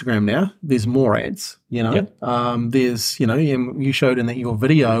like Instagram now, there's more ads, there's, you showed in your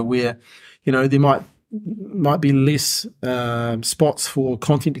video where, there might be less spots for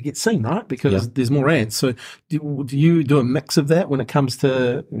content to get seen, right? Because there's more ads. So do you do a mix of that when it comes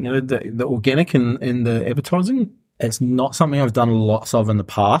to, the organic and the advertising? It's not something I've done lots of in the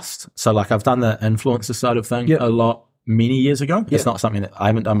past. So like I've done the influencer side of things a lot many years ago. It's not something that I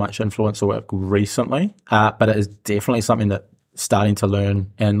haven't done much influencer work recently, but it is definitely something that starting to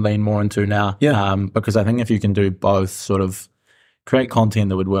learn and lean more into now. Because I think if you can do both, sort of create content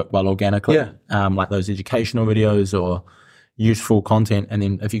that would work well organically, like those educational videos or useful content, and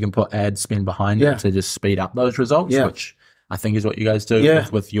then if you can put ad spend behind it to just speed up those results, which I think is what you guys do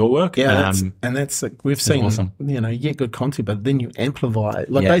with your work. That's we've seen, awesome. You get good content, but then you amplify it.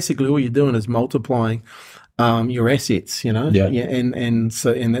 Like basically all you're doing is multiplying your assets, and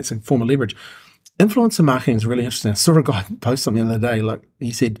that's a form of leverage. Influencer marketing is really interesting. I saw a guy post something the other day, like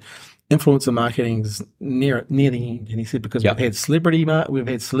he said, influencer marketing is near the end, and he said because we've had celebrity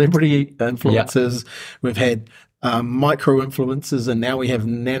influencers, we've had micro influencers, and now we have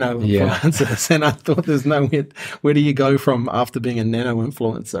nano influencers. And I thought, there's where do you go from after being a nano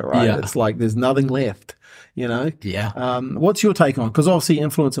influencer, right? It's like there's nothing left, What's your take on, because obviously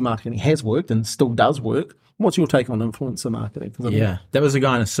influencer marketing has worked and still does work. What's your take on influencer marketing? That was a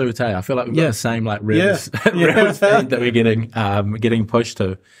guy in a suit. I feel like we've got the same like Reels feed that we're getting pushed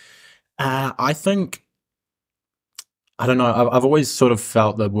to. I think, I don't know, I've always sort of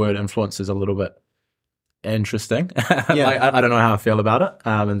felt the word influence is a little bit interesting. I don't know how I feel about it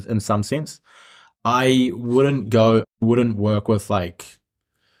in some sense. I wouldn't work with like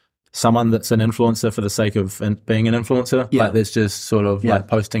someone that's an influencer for the sake of being an influencer. Like that's just sort of like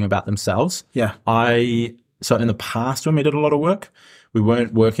posting about themselves. So in the past when we did a lot of work, we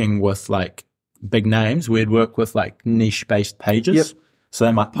weren't working with like big names. We'd work with like niche based pages. So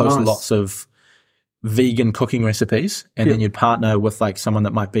they might post lots of vegan cooking recipes, and then you'd partner with like someone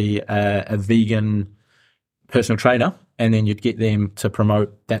that might be a vegan personal trainer, and then you'd get them to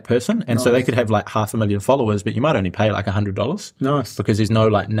promote that person. And so they could have like 500,000 followers, but you might only pay like $100. Nice. Because there's no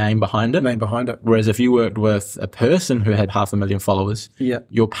like name behind it. Whereas if you worked with a person who had 500,000 followers,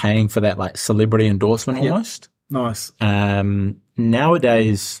 you're paying for that like celebrity endorsement almost. Nice.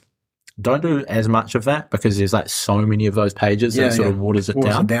 Nowadays, don't do as much of that because there's like so many of those pages that sort of waters it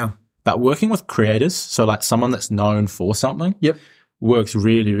down. But working with creators, so like someone that's known for something, works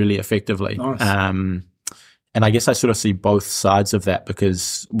really, really effectively. Nice. And I guess I sort of see both sides of that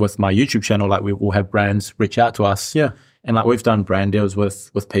because with my YouTube channel, like we will have brands reach out to us. Yeah. And like we've done brand deals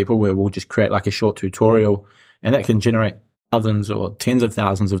with people where we'll just create like a short tutorial and that can generate thousands or tens of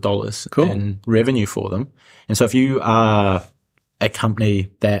thousands of dollars in revenue for them. And so if you are a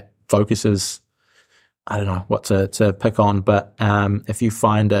company that focuses, I don't know what to pick on, but if you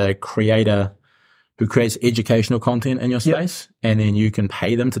find a creator who creates educational content in your space and then you can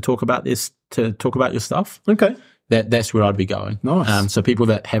pay them to talk about your stuff. Okay. That's where I'd be going. Nice. So people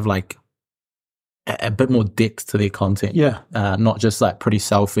that have like a bit more depth to their content. Not just like pretty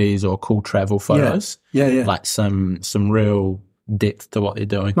selfies or cool travel photos. Like some real depth to what they're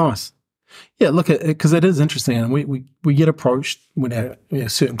doing. Nice. Yeah, look, because it is interesting, and we get approached when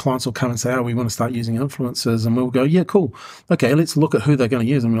certain clients will come and say, "Oh, we want to start using influencers," and we'll go, "Yeah, cool, okay, let's look at who they're going to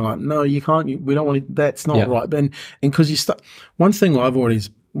use." And we're like, "No, you can't. We don't want to. That's not right." And because you start, one thing I've always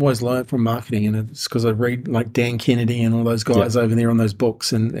learned from marketing, and it's because I read like Dan Kennedy and all those guys over there on those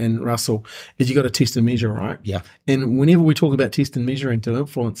books, and Russell, is you got to test and measure, right? Yeah. And whenever we talk about test and measuring to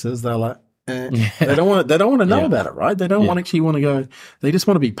influencers, they're like, they don't want to know about it, right? They don't actually want to go. They just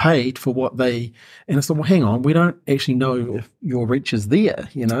want to be paid for what they. And it's like, well, hang on, we don't actually know if your reach is there,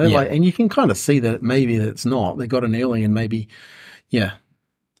 like, and you can kind of see that maybe that it's not. They got in early, and maybe,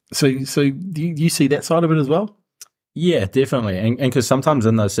 So do you see that side of it as well? Yeah, definitely. And because sometimes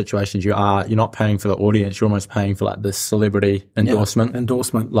in those situations you're not paying for the audience, you're almost paying for like this celebrity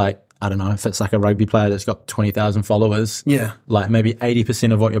endorsement. Like, I don't know, if it's like a rugby player that's got 20,000 followers, like maybe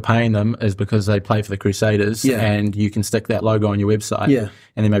 80% of what you're paying them is because they play for the Crusaders and you can stick that logo on your website.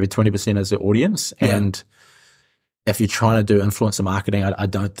 And then maybe 20% is the audience. And if you're trying to do influencer marketing, I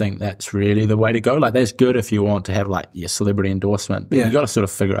don't think that's really the way to go. Like, that's good if you want to have like your celebrity endorsement, but you got to sort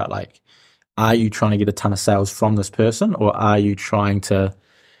of figure out like, are you trying to get a ton of sales from this person, or are you trying to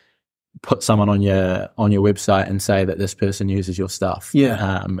put someone on your website and say that this person uses your stuff?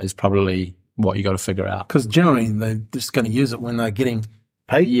 Is probably what you got to figure out. Because generally they're just going to use it when they're getting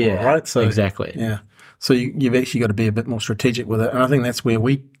paid for it, right? So exactly. So you've actually got to be a bit more strategic with it. And I think that's where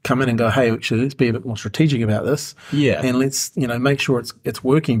we come in and go, hey, actually, let's be a bit more strategic about this. And let's, make sure it's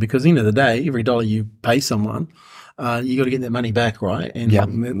working, because at the end of the day, every dollar you pay someone, you got to get that money back, right?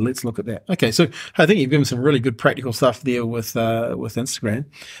 And let's look at that. Okay, so I think you've given some really good practical stuff there with Instagram.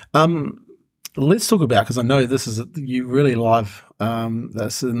 Let's talk about, because I know you really love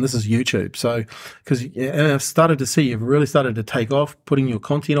this, and this is YouTube. So, because I've started to see you've really started to take off putting your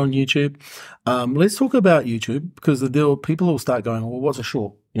content on YouTube. Let's talk about YouTube, because people will start going, well, what's a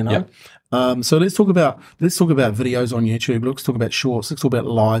short? So let's talk about videos on YouTube. Let's talk about shorts. Let's talk about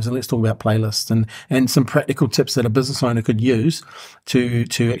lives, and let's talk about playlists and some practical tips that a business owner could use to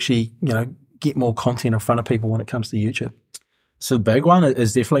actually get more content in front of people when it comes to YouTube. So the big one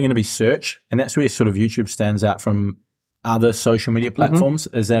is definitely going to be search, and that's where sort of YouTube stands out from other social media platforms,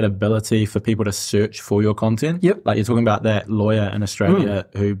 is that ability for people to search for your content. Like you're talking about that lawyer in Australia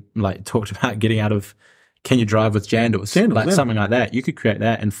who like talked about getting out of Can You Drive with Jandals, something like that. You could create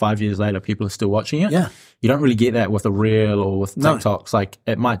that, and 5 years later, people are still watching it. You don't really get that with a reel or with TikToks. Like,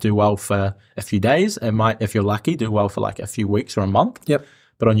 it might do well for a few days. It might, if you're lucky, do well for like a few weeks or a month.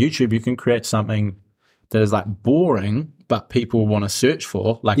 But on YouTube, you can create something that is like boring, but people want to search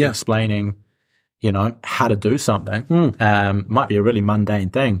for, like explaining, how to do something. Might be a really mundane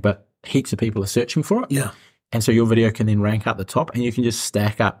thing, but heaps of people are searching for it. And so your video can then rank up the top, and you can just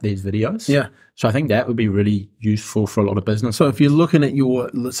stack up these videos. So I think that would be really useful for a lot of business. So if you're looking at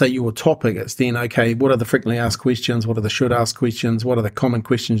let's say your topic, it's then, okay, what are the frequently asked questions? What are the should ask questions? What are the common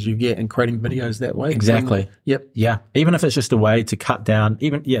questions you get, and creating videos that way? Exactly. Even if it's just a way to cut down,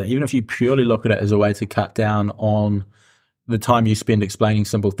 even if you purely look at it as a way to cut down on the time you spend explaining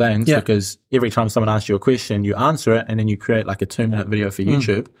simple things, because every time someone asks you a question, you answer it, and then you create like a 2-minute video for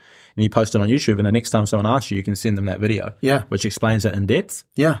YouTube. And you post it on YouTube, and the next time someone asks you, you can send them that video, which explains it in depth.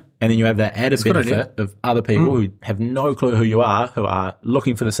 And then you have that added benefit of other people who have no clue who you are, who are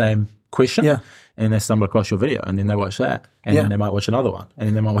looking for the same question, and they stumble across your video, and then they watch that, and then they might watch another one, and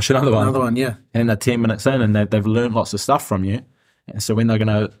then they might watch another one. And then they're 10 minutes in, and they've learned lots of stuff from you. And so when they're going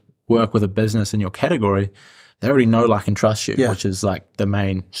to work with a business in your category, they already know, like, and trust you, which is like the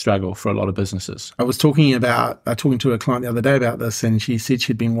main struggle for a lot of businesses. I was talking to a client the other day about this, and she said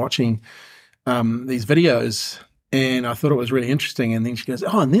she'd been watching these videos, and I thought it was really interesting. And then she goes,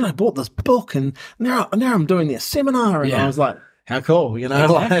 oh, and then I bought this book, and now I'm doing their seminar. And I was like, how cool, you know,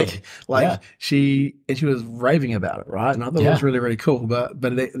 Exactly. she was raving about it, right? And I thought it was really, really cool. But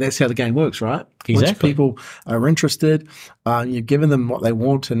that's how the game works, right? Exactly. Once people are interested, you've given them what they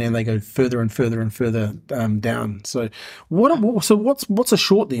want, and then they go further and further and further down. So what's a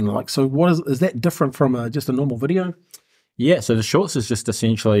short then? Like, so what is that different from just a normal video? Yeah, so the shorts is just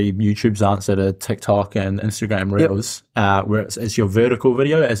essentially YouTube's answer to TikTok and Instagram Reels, where it's your vertical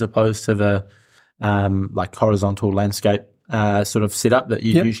video as opposed to the like horizontal landscape sort of setup that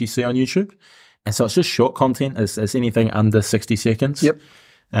you usually see on YouTube. And so it's just short content. It's anything under 60 seconds. Yep.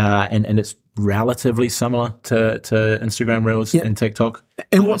 And it's relatively similar to Instagram Reels and TikTok.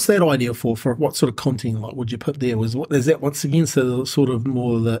 And what's that idea for what sort of content like would you put there? Is that once again sort of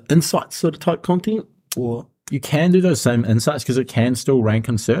more the insights sort of type content, or? You can do those same insights because it can still rank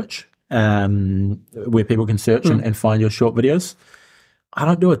in search, where people can search and find your short videos. I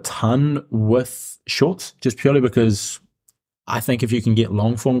don't do a ton with shorts just purely because I think if you can get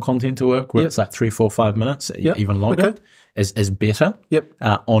long form content to work, where it's like 3, 4, 5 minutes, even longer, is better.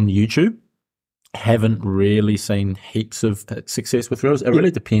 On YouTube, haven't really seen heaps of success with Reels. It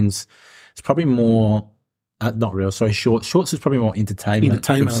really depends. It's probably more. Not real, sorry, shorts. Shorts is probably more entertainment.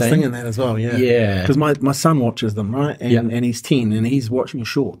 I was thinking that as well, Yeah. Because my son watches them, right? And he's 10 and he's watching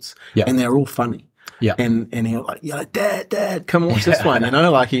shorts. And they're all funny. And he'll like, Dad, come watch this one, you know,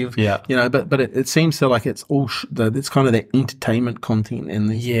 like you know, but it seems so like it's all, it's kind of that entertainment content and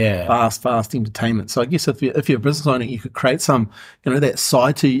the fast entertainment. So I guess if you're a business owner, you could create some, you know, that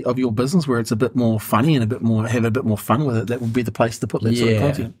side of your business where it's a bit more funny and have a bit more fun with it. That would be the place to put that sort of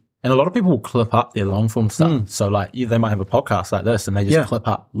content. And a lot of people will clip up their long form stuff. So like they might have a podcast like this and they just clip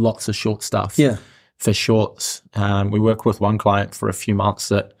up lots of short stuff for shorts. We worked with one client for a few months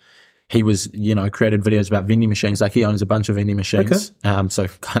that he was, you know, created videos about vending machines. Like he owns a bunch of vending machines. So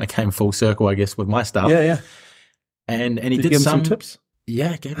kind of came full circle, I guess, with my stuff. And he did some tips.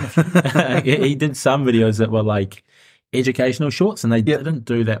 Yeah, gave him he did some videos that were like educational shorts and they didn't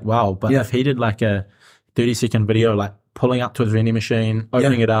do that well. But if he did like a 30-second video, like pulling up to his vending machine,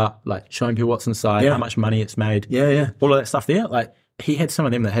 opening it up, like showing people what's inside, how much money it's made, all of that stuff there. Like he had some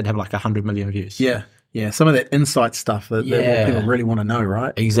of them that had to have like 100 million views. Some of that insight stuff that people really want to know,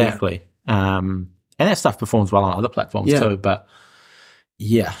 right? Exactly. And that stuff performs well on other platforms too. But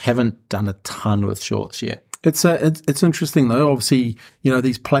haven't done a ton with shorts yet. It's interesting though. Obviously, you know,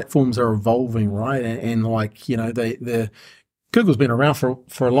 these platforms are evolving, right? And like, you know, they're Google's been around for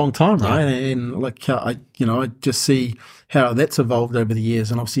a long time, right? And like I just see how that's evolved over the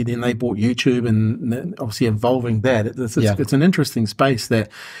years, and obviously then they bought YouTube, and obviously evolving that. It's an interesting space that,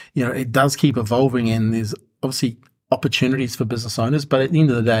 you know, it does keep evolving, and there's obviously opportunities for business owners, but at the end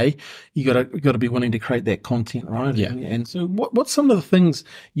of the day, you got to be willing to create that content, right? And so, what's some of the things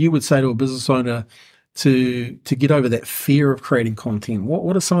you would say to a business owner to get over that fear of creating content?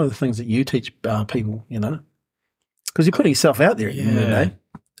 What are some of the things that you teach people? You know. Because you're putting yourself out there at the end of the day.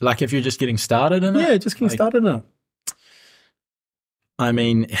 Like if you're just getting started in it? Yeah, just getting started in it. I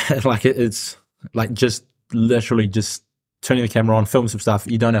mean, like it's like just literally just turning the camera on, film some stuff.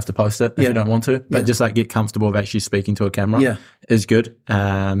 You don't have to post it if you don't want to, but just like get comfortable with actually speaking to a camera is good.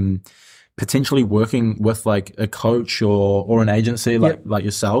 Potentially working with like a coach or an agency like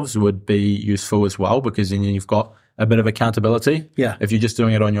yourselves would be useful as well, because then you've got a bit of accountability. If you're just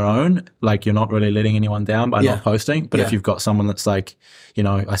doing it on your own, like you're not really letting anyone down by not posting. But if you've got someone that's like, you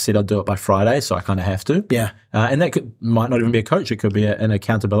know, I said I'd do it by Friday, so I kind of have to. And that might not even be a coach. It could be an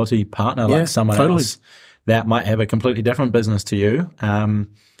accountability partner, like someone else that might have a completely different business to you.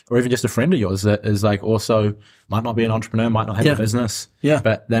 Or even just a friend of yours that is like also might not be an entrepreneur, might not have a business,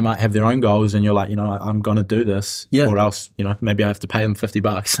 but they might have their own goals, and you're like, you know, I'm going to do this, or else, you know, maybe I have to pay them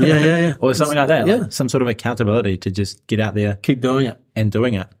 $50, or something like that, like some sort of accountability to just get out there, keep doing it, and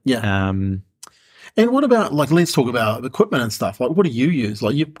doing it. And what about, like, let's talk about equipment and stuff. Like, what do you use?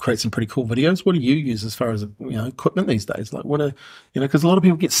 Like, you create some pretty cool videos. What do you use as far as, you know, equipment these days? Like, what are, you know, because a lot of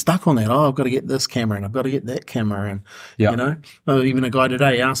people get stuck on that. Oh, I've got to get this camera and I've got to get that camera. And, you know, even a guy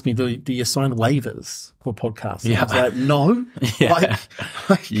today asked me, do you sign waivers for podcasts? And I was like, no.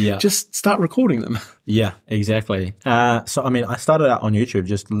 Just start recording them. Yeah, exactly. So, I mean, I started out on YouTube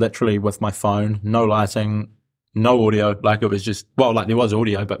just literally with my phone, no lighting, no audio, like it was just, well, like there was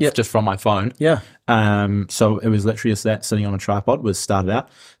audio, but just from my phone. So it was literally just that sitting on a tripod was started out.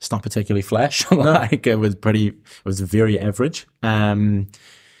 It's not particularly flash. Like it was very average. And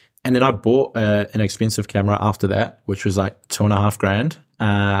then I bought an expensive camera after that, which was like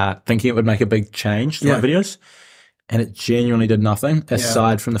 $2,500, thinking it would make a big change to my videos. And it genuinely did nothing,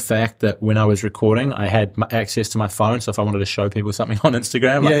 aside from the fact that when I was recording, I had access to my phone. So if I wanted to show people something on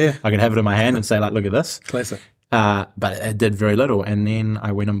Instagram, I could have it in my hand and say, like, look at this. Classic. but it did very little. And then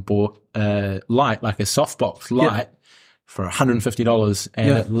I went and bought a light, like a softbox light, for $150, and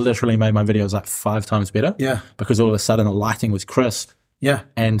it literally made my videos like 5 times better. Yeah. Because all of a sudden the lighting was crisp. Yeah.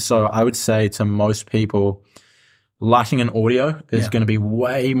 And so I would say to most people, lighting and audio is going to be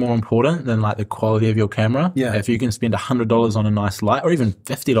way more important than like the quality of your camera. Yeah. If you can spend $100 on a nice light, or even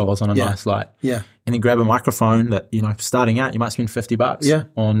 $50 on a nice light, and then grab a microphone that, you know, starting out, you might spend $50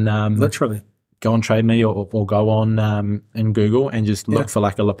 on literally. Go on Trade Me or go on in Google and just look for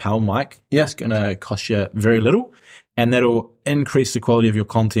like a lapel mic. It's going to cost you very little, and that'll increase the quality of your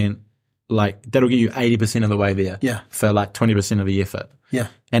content. Like that'll get you 80% of the way there for like 20% of the effort. Yeah.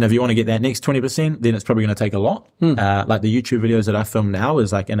 And if you want to get that next 20%, then it's probably going to take a lot. Like the YouTube videos that I film now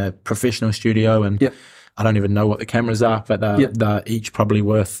is like in a professional studio, and I don't even know what the cameras are, but they're each probably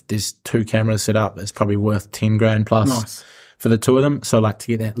worth, there's 2 cameras set up. It's probably worth 10 grand plus for the 2 of them. So like to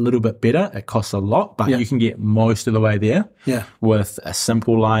get that little bit better, it costs a lot, but you can get most of the way there with a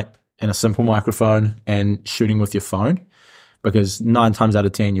simple light and a simple microphone and shooting with your phone. Because 9 times out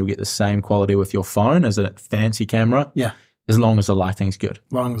of 10, you'll get the same quality with your phone as a fancy camera. Yeah. As long as the lighting's good.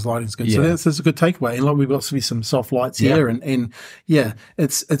 As long as lighting's good. So that's a good takeaway. And like we've got some soft lights here. And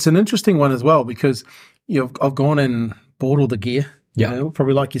it's an interesting one as well, because I've gone and bought all the gear.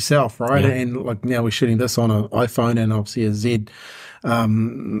 Probably like yourself, right? And like now we're shooting this on an iPhone and obviously a Z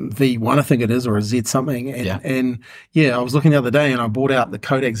V1, I think it is, or a Z something. And I was looking the other day and I bought out the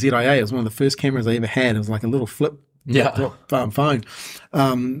Kodak ZI-A. It was one of the first cameras I ever had. It was like a little flip phone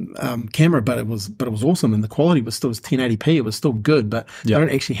camera, but it was awesome, and the quality was still 1080p. It was still good, but they don't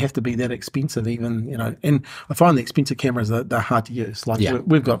actually have to be that expensive, even, and I find the expensive cameras they're hard to use. Like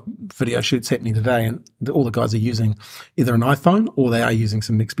we've got video shoots happening today, and all the guys are using either an iPhone or they are using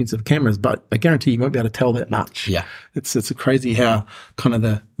some expensive cameras, but I guarantee you won't be able to tell that much. It's crazy how kind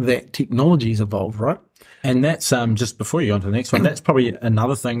of that technology's evolved, right? And that's just before you go on to the next one, that's probably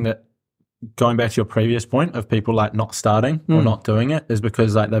another thing that, going back to your previous point of people like not starting or not doing it, is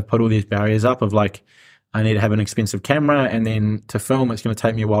because like they've put all these barriers up of like, I need to have an expensive camera, and then to film, it's going to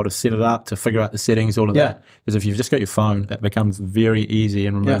take me a while to set it up, to figure out the settings, all of that. Because if you've just got your phone, that becomes very easy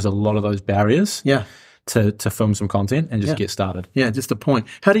and removes a lot of those barriers to film some content and just get started. Yeah, just a point.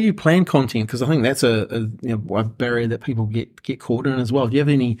 How do you plan content? Because I think that's a barrier that people get caught in as well. Do you have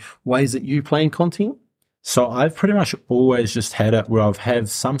any ways that you plan content? So I've pretty much always just had it where I've had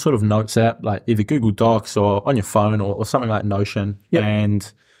some sort of notes app, like either Google Docs or on your phone or something like Notion.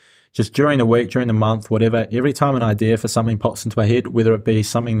 And just during the week, during the month, whatever, every time an idea for something pops into my head, whether it be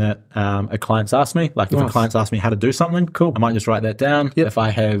something that a client's asked me, like if a client's asked me how to do something, I might just write that down. If I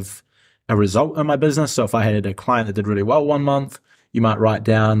have a result in my business, so if I had a client that did really well one month, you might write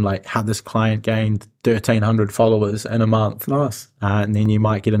down like how this client gained 1,300 followers in a month. And then you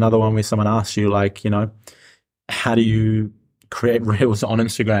might get another one where someone asks you like, how do you create reels on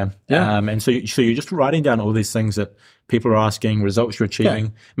Instagram? And so you're just writing down all these things that people are asking, results you're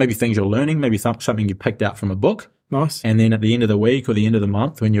achieving, maybe things you're learning, maybe something you picked out from a book. And then at the end of the week or the end of the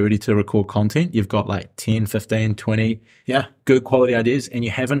month, when you're ready to record content, you've got like 10, 15, 20 good quality ideas, and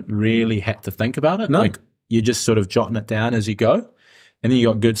you haven't really had to think about it. Like you're just sort of jotting it down as you go. And then you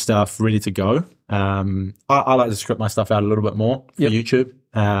got good stuff ready to go. I like to script my stuff out a little bit more for YouTube.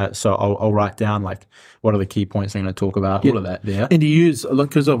 So I'll write down like what are the key points I'm going to talk about, all of that there. And do you use,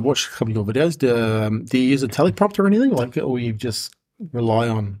 because I've watched a couple of your videos, do you use a teleprompter or anything, or you just rely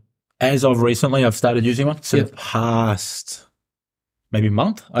on? As of recently, I've started using one. So the past maybe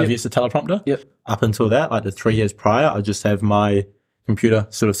month, I've used a teleprompter. Up until that, like the 3 years prior, I just have my computer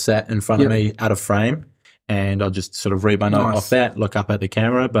sort of sat in front of me out of frame. And I'll just sort of read my note off that, look up at the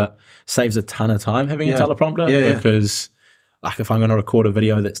camera, but saves a ton of time having a teleprompter because like if I'm going to record a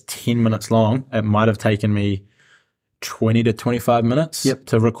video that's 10 minutes long, it might have taken me 20 to 25 minutes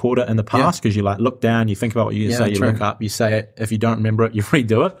to record it in the past, because you like look down, you think about what you're going to say, you look up, you say it. If you don't remember it, you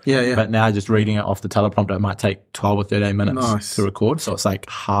redo it. But now just reading it off the teleprompter, it might take 12 or 13 minutes to record. So it's like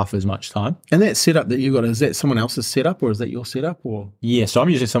half as much time. And that setup that you got, is that someone else's setup or is that your setup? Or so I'm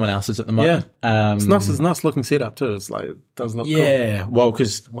using someone else's at the moment. It's a nice looking setup too. It's like, it does look cool. Well,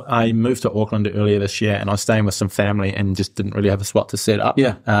 because I moved to Auckland earlier this year and I was staying with some family and just didn't really have a spot to set up.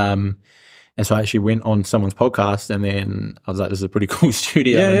 And so I actually went on someone's podcast, and then I was like, this is a pretty cool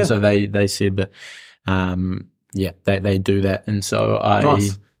studio. And so they said that, they do that. And so I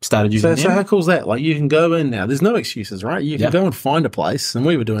started using them. So how cool is that? Like you can go in now. There's no excuses, right? You can go and find a place. And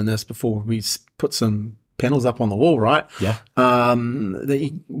we were doing this before we put some panels up on the wall, right? Yeah.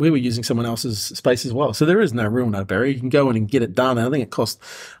 We were using someone else's space as well. So there is no barrier. You can go in and get it done. And I think it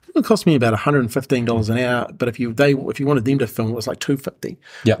cost me about $115 an hour. But if you wanted them to film, it was like $250.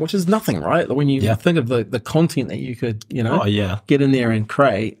 Yeah. Which is nothing, right? When you think of the content that you could, get in there and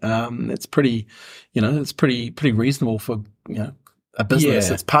create, it's pretty reasonable for, a business.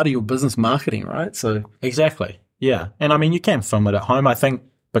 Yeah. It's part of your business marketing, right? So exactly. Yeah. And I mean, you can film it at home. I think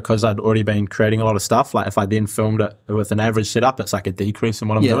because I'd already been creating a lot of stuff, like if I then filmed it with an average setup, it's like a decrease in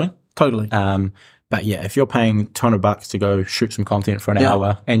what I'm doing. Totally. But yeah, if you're paying $200 to go shoot some content for an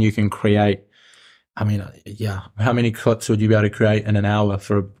hour and you can create, I mean, how many clips would you be able to create in an hour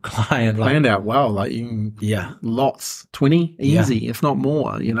for a client? Planned out well, like you can, lots, 20, easy, if not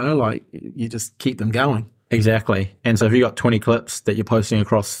more, like you just keep them going. Exactly. And so if you got 20 clips that you're posting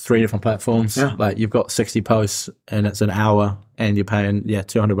across 3 different platforms, like you've got 60 posts and it's an hour and you're paying,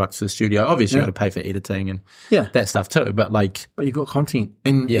 $200 for the studio. Obviously you got to pay for editing and that stuff too. But you've got content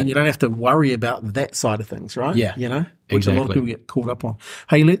and you don't have to worry about that side of things, right? Yeah. Which a lot of people get caught up on.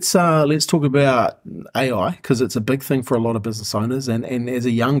 Hey, let's talk about AI, because it's a big thing for a lot of business owners. And as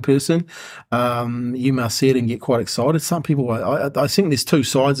a young person, you must see it and get quite excited. Some people, I think there's two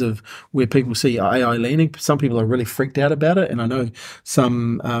sides of where people see AI landing. Some people are really freaked out about it, and I know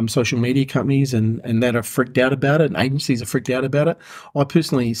some social media companies and that are freaked out about it, and agencies are freaked out about it. I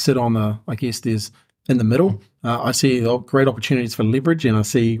personally sit on there's in the middle. I see great opportunities for leverage, and I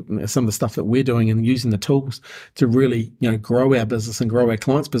see some of the stuff that we're doing and using the tools to really, grow our business and grow our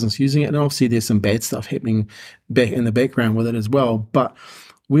clients' business using it. And obviously there's some bad stuff happening back in the background with it as well. But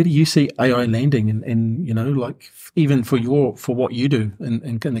where do you see AI landing and even for what you do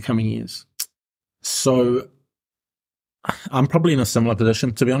in the coming years? So I'm probably in a similar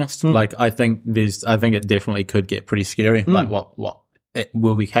position, to be honest. I think it definitely could get pretty scary. Like what it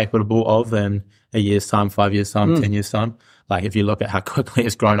will be capable of in a year's time, 5 years time, 10 years time. Like if you look at how quickly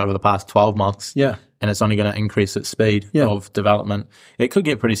it's grown over the past 12 months, and it's only going to increase its speed of development, it could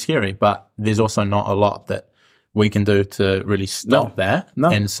get pretty scary. But there's also not a lot that we can do to really stop that.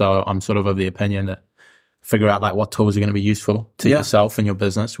 And so I'm sort of the opinion that figure out what tools are going to be useful to yourself and your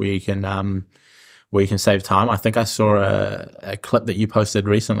business where you can save time. I think I saw a clip that you posted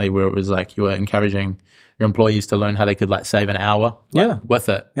recently where it was you were encouraging your employees to learn how they could save an hour with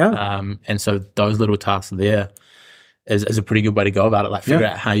it. And so those little tasks there is a pretty good way to go about it. Figure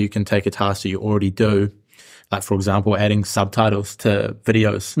out how you can take a task that you already do. For example, adding subtitles to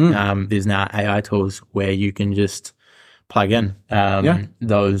videos. There's now AI tools where you can just plug in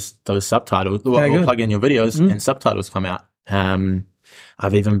those subtitles, or plug in your videos and subtitles come out.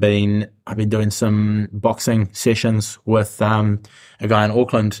 I've been doing some boxing sessions with a guy in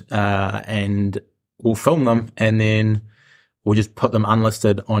Auckland, and we'll film them and then we'll just put them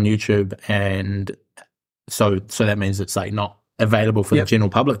unlisted on YouTube, and so that means it's not available for the general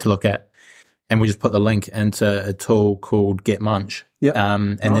public to look at, and we just put the link into a tool called Get Munch,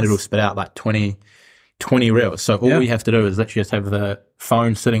 and then it'll spit out 20 reels. So all we have to do is literally just have the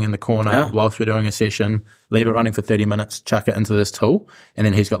phone sitting in the corner whilst we're doing a session, leave it running for 30 minutes, chuck it into this tool, and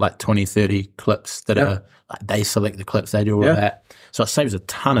then he's got 20, 30 clips that are, they select the clips, they do all of that. So it saves a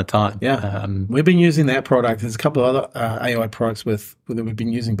ton of time. We've been using that product. There's a couple of other AI products that we've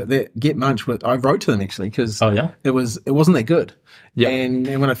been using, but that Get Munch, I wrote to them actually because it wasn't that good. And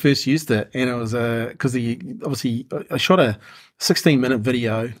when I first used it, and it was because obviously I shot a 16-minute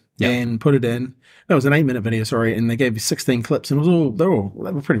video and put it in. It was an 8-minute video, sorry, and they gave me 16 clips, and they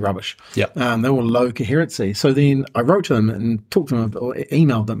were pretty rubbish. They were low coherency. So then I wrote to them and talked to them, or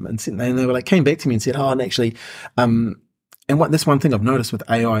emailed them, and they were came back to me and said, and actually, and that's one thing I've noticed with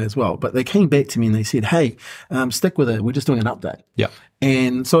AI as well. But they came back to me and they said, hey, stick with it. We're just doing an update.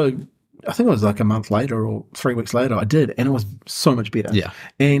 And so I think it was a month later or 3 weeks later, I did, and it was so much better.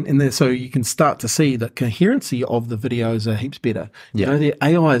 And then so you can start to see the coherency of the videos are heaps better. The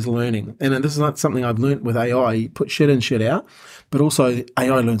AI is learning, and this is not something I've learned with AI. You put shit in, shit out, but also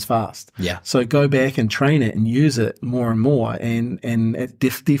AI learns fast. So go back and train it and use it more and more, and it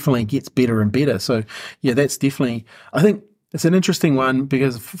definitely gets better and better. So that's definitely, I think, it's an interesting one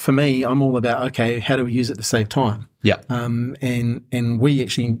because for me, I'm all about, how do we use it to save time? And we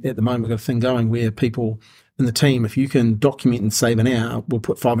actually, at the moment, we've got a thing going where people in the team, if you can document and save an hour, we'll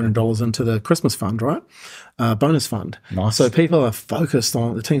put $500 into the Christmas fund, right? Bonus fund. Nice. So the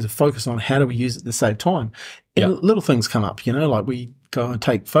teams are focused on how do we use it to save time. And little things come up, we go and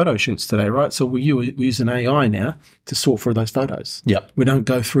take photo shoots today, right? So we use an AI now to sort through those photos. We don't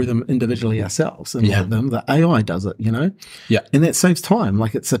go through them individually ourselves and look at them. The AI does it, And that saves time.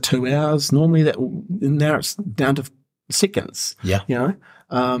 It's 2 hours normally. Now it's down to seconds.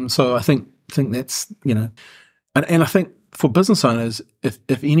 So I think think that's, and I think for business owners,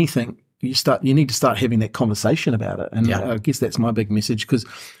 if anything, you need to start having that conversation about it. And I guess that's my big message, because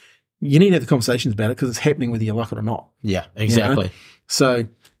you need to have the conversations about it because it's happening whether you like it or not. Yeah, exactly. So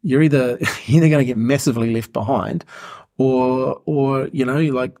you're either going to get massively left behind, or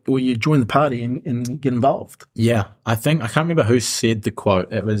you join the party and get involved. Yeah, I can't remember who said the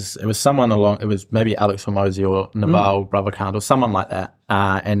quote. It was someone it was maybe Alex Hormozi or Naval Ravikant or someone like that.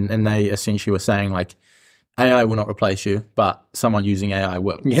 And they essentially were saying, like, AI will not replace you, but someone using AI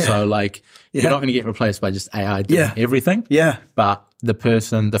will. Yeah. So you're not going to get replaced by just AI doing everything. Yeah. But the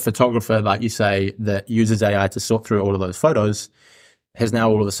photographer, like you say, that uses AI to sort through all of those photos has now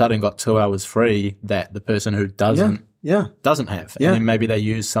all of a sudden got 2 hours free that the person who doesn't have. And then maybe they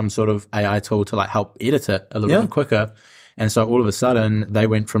use some sort of AI tool to help edit it a little bit quicker. And so all of a sudden they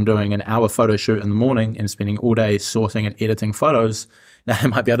went from doing an hour photo shoot in the morning and spending all day sorting and editing photos. Now they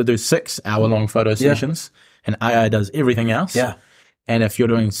might be able to do 6 hour-long photo sessions, and AI does everything else. Yeah. And if you're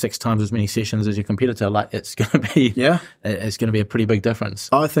doing 6 times as many sessions as your competitor, it's going to be it's going to be a pretty big difference.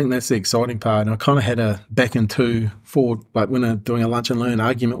 I think that's the exciting part. And I kind of had a back and two forward, when I'm doing a lunch and learn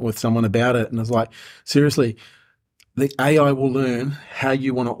argument with someone about it, and I was like, seriously, the AI will learn how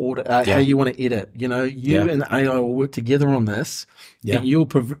you want to order, how you want to edit. And the AI will work together on this, and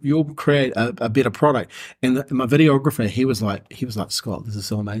you'll create a better product. And my videographer, he was like, Scott, this is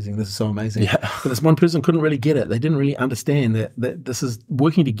so amazing. This is so amazing. Yeah. But this one person couldn't really get it. They didn't really understand that this is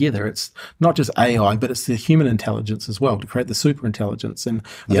working together. It's not just AI, but it's the human intelligence as well to create the super intelligence. And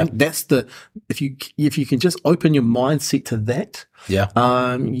I think that's if you can just open your mindset to that. Yeah.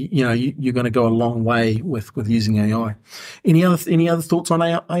 You're going to go a long way with using AI. Any other thoughts on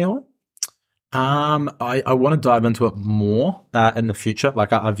AI? I want to dive into it more in the future.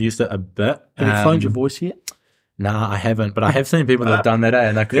 I've used it a bit. Have you cloned your voice yet? Nah, I haven't, but I have seen people that have done that,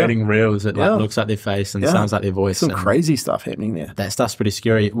 and they're creating reels that looks like their face and sounds like their voice. Some crazy stuff happening there. That stuff's pretty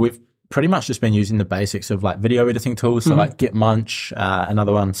scary. We've pretty much just been using the basics of video editing tools, so GetMunch,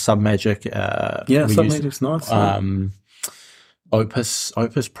 another one, Submagic. Submagic's nice.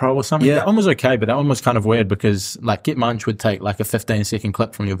 Opus Pro or something. That one was okay, but that one was kind of weird because GetMunch would take a 15-second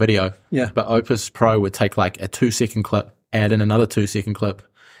clip from your video. Yeah. But Opus Pro would take a 2-second clip, add in another 2-second clip.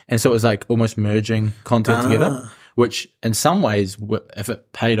 And so it was almost merging content together, which in some ways, if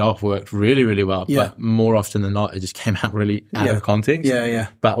it paid off, worked really, really well. Yeah. But more often than not, it just came out really out of context. Yeah, yeah.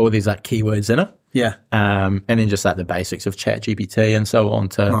 But all these keywords in it. Yeah. And then just the basics of ChatGPT and so on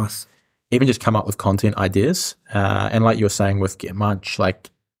to even just come up with content ideas. And like you were saying with GetMunch,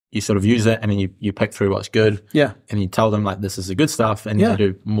 you sort of use it and then you pick through what's good. Yeah. And you tell them this is the good stuff and you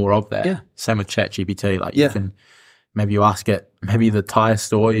do more of that. Yeah. Same with ChatGPT. You can, maybe you ask it, maybe the tire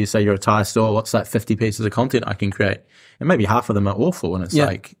store, you say you're a tire store, what's 50 pieces of content I can create? And maybe half of them are awful and it's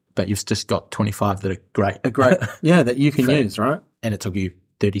but you've just got 25 that are great. Yeah, that you can use, right? And it took you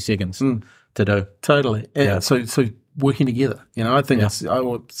 30 seconds to do. Totally. Yeah. So working together, I think I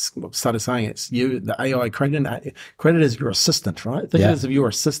started saying it's you, the AI created as your assistant, right? Think of it as if your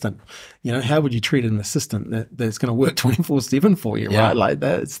assistant. How would you treat an assistant that's going to work 24/7 for you, right?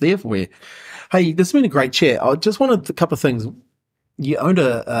 That, it's there for you. Hey, this has been a great chat. I just wanted a couple of things. You owned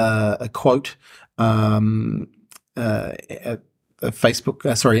a quote, a Facebook,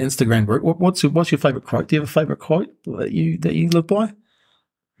 Instagram group. What's your favorite quote? Do you have a favorite quote that you live by?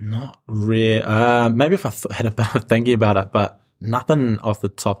 Not really. Maybe if I had a bit of thinking about it, but nothing off the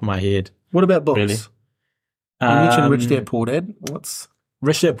top of my head. What about books? Really? You mentioned Rich Dad Poor Dad.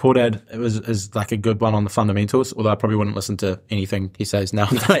 Rich Dad Poor Dad is a good one on the fundamentals, although I probably wouldn't listen to anything he says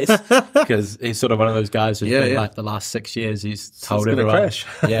nowadays because he's sort of one of those guys who's been the last 6 years he's told everyone. Crash.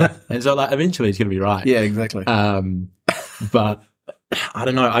 Yeah. And so eventually he's going to be right. Yeah, exactly. But I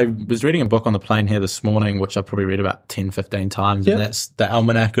don't know. I was reading a book on the plane here this morning, which I probably read about 10, 15 times, and that's The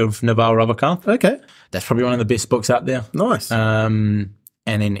Almanac of Naval Ravikant. Okay. That's probably one of the best books out there. Nice. And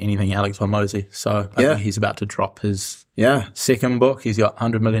then anything Alex Hormozi. So I think he's about to drop his second book. He's got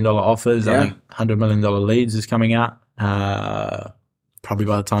 $100 million offers. I think $100 million leads is coming out. Probably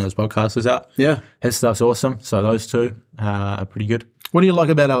by the time this podcast is out. Yeah. His stuff's awesome. So those two are pretty good. What do you like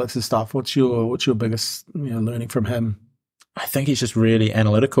about Alex's stuff? What's your biggest learning from him? I think he's just really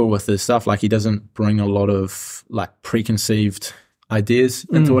analytical with his stuff. He doesn't bring a lot of preconceived ideas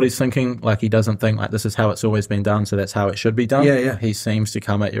into what he's thinking. He doesn't think this is how it's always been done, so that's how it should be done. Yeah. He seems to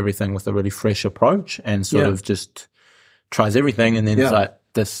come at everything with a really fresh approach and sort of just tries everything and then it's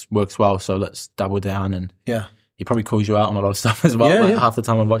this works well, so let's double down. And he probably calls you out on a lot of stuff as well. Half the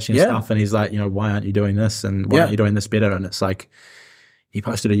time I'm watching stuff and he's like, why aren't you doing this? And why aren't you doing this better? And it's he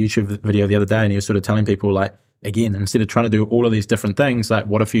posted a YouTube video the other day and he was sort of telling people again, instead of trying to do all of these different things, like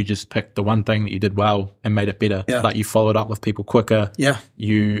what if you just picked the one thing that you did well and made it better? Yeah. Like you followed up with people quicker. Yeah.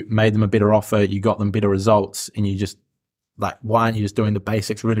 You made them a better offer. You got them better results, and you just like, why aren't you just doing the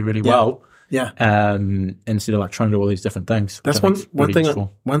basics really, really well? Yeah. Instead of like trying to do all these different things. That's one thing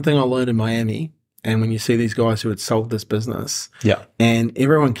I learned in Miami. And when you see these guys who had sold this business, and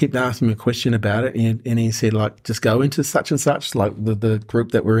everyone kept asking me a question about it, and he said, like, just go into such and such, like the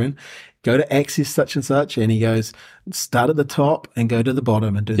group that we're in, go to access such and such, and he goes, start at the top and go to the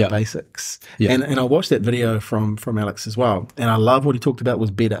bottom and do the basics. Yeah. And I watched that video from Alex as well, and I love what he talked about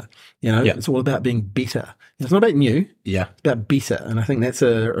was better. You know, it's all about being better. It's not about new. Yeah, it's about better, and I think that's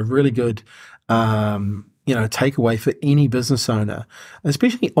a really good. Takeaway for any business owner,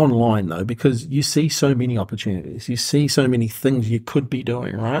 especially online though, because you see so many opportunities, you see so many things you could be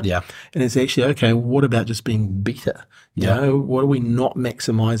doing, right? Yeah. And it's actually, okay, what about just being better? You know, what are we not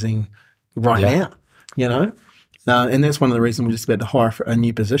maximizing right now? You know? And that's one of the reasons we're just about to hire for a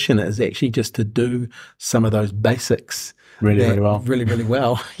new position is actually just to do some of those basics really well.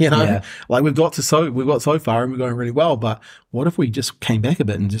 You know, like we've got so far and we're going really well, but what if we just came back a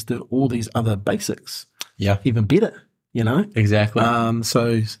bit and just did all these other basics? Yeah, even better. You know, exactly.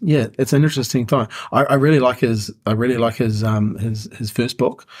 So yeah, it's an interesting time. I really like his first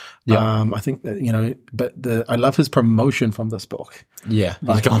book. Yeah, I think that, but I love his promotion from this book. Yeah,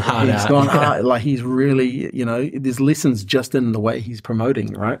 like, he's gone hard. He's gone hard. Like he's really, there's lessons just in the way he's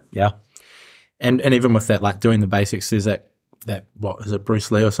promoting, right? Yeah, and even with that, like doing the basics, there's that what is it,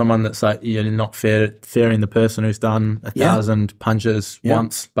 Bruce Lee or someone that's like, you're not fairing the person who's done 1,000 punches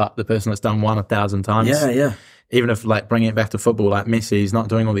once, but the person that's done 1,000 times. Yeah, yeah. Even if like bringing it back to football, like Messi, he's not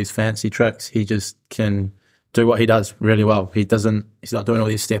doing all these fancy tricks. He just can do what he does really well. He's not doing all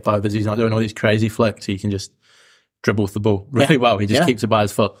these step overs. He's not doing all these crazy flicks. He can just dribble with the ball really well. He just keeps it by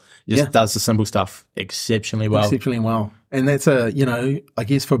his foot. He just does the simple stuff exceptionally well. And that's I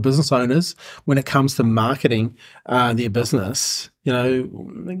guess for business owners, when it comes to marketing their business,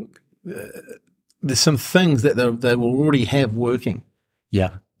 there's some things that they will already have working.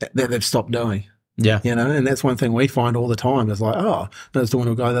 Yeah. That they've stopped doing. Yeah. And that's one thing we find all the time. It's like, I was talking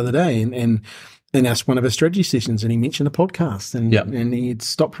to a guy the other day and that's one of his strategy sessions, and he mentioned a podcast, and he'd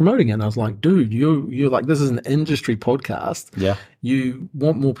stopped promoting it. And I was like, dude, you're like, this is an industry podcast. Yeah, you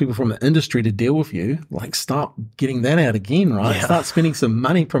want more people from the industry to deal with you. Like, start getting that out again, right? Yeah. Start spending some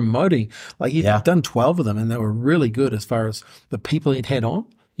money promoting. Like, you've done 12 of them, and they were really good as far as the people he'd had on.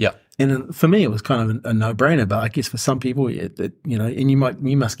 Yeah. And for me, it was kind of a no-brainer. But I guess for some people, and you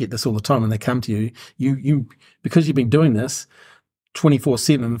must get this all the time when they come to you because you've been doing this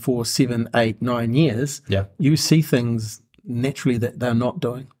 24/7 for 7, 8, 9 years, you see things naturally that they're not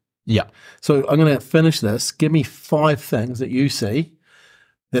doing. Yeah. So I'm going to finish this. Give me 5 things that you see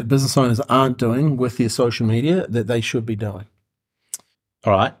that business owners aren't doing with their social media that they should be doing.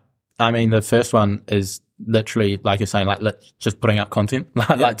 All right. I mean, the first one is literally, like you're saying, like just putting up content.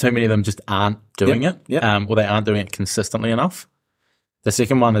 Like too many of them just aren't doing it, or they aren't doing it consistently enough. The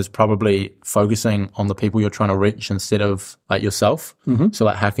second one is probably focusing on the people you're trying to reach instead of like yourself. Mm-hmm. So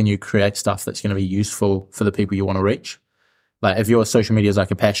like, how can you create stuff that's going to be useful for the people you want to reach? Like if your social media is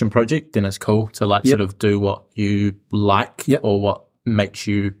like a passion project, then it's cool to like sort of do what you like or what makes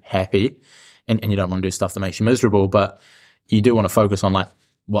you happy. And you don't want to do stuff that makes you miserable, but you do want to focus on like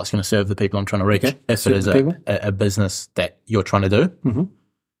what's going to serve the people I'm trying to reach if it is a business that you're trying to do. Mm-hmm.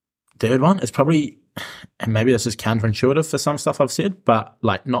 Third one is probably, and maybe this is counterintuitive for some stuff I've said, but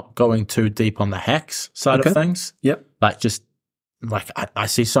like not going too deep on the hacks side of things. Yep. Like just like I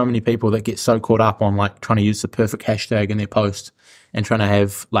see so many people that get so caught up on like trying to use the perfect hashtag in their post and trying to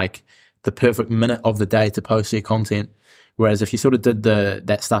have like the perfect minute of the day to post their content. Whereas if you sort of did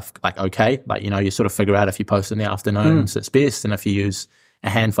that stuff like like you sort of figure out if you post in the afternoons it's best, and if you use a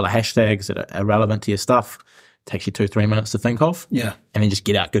handful of hashtags that are relevant to your stuff, takes you 2-3 minutes to think of. Yeah. And then just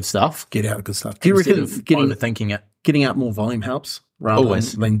get out good stuff. Do you reckon overthinking it? Getting out more volume helps rather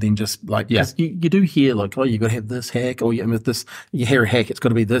than just like, you do hear like, you got to have this hack, or with this, you hear a hack, it's got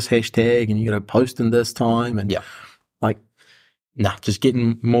to be this hashtag and you got to post in this time. And just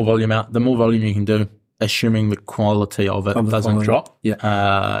getting more volume out. The more volume you can do, assuming the quality of it doesn't drop,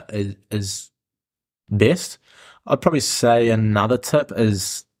 is best. I'd probably say another tip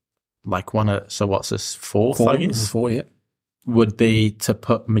is like what's this, 4th, I guess? This is 4, yeah. Would be to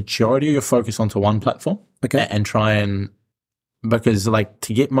put majority of your focus onto one platform. Okay. And try and, because like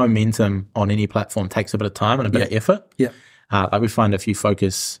to get momentum on any platform takes a bit of time and a bit of effort. Yeah. I would find if you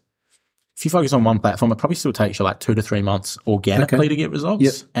focus on one platform, it probably still takes you like 2 to 3 months organically to get results.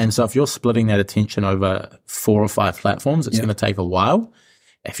 Yep. And so if you're splitting that attention over 4 or 5 platforms, it's going to take a while.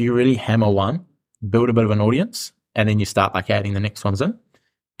 If you really hammer one, build a bit of an audience, and then you start like adding the next ones in.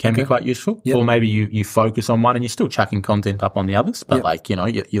 Can be quite useful. Or maybe you focus on one and you're still chucking content up on the others, but like, you know,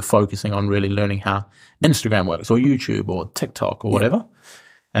 you're focusing on really learning how Instagram works or YouTube or TikTok or whatever.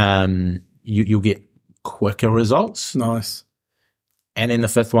 You'll get quicker results. Nice. And then the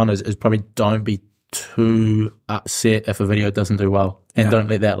fifth one is probably don't be too upset if a video doesn't do well, and don't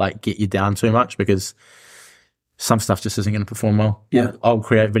let that like get you down too much, because some stuff just isn't going to perform well. Yeah. I'll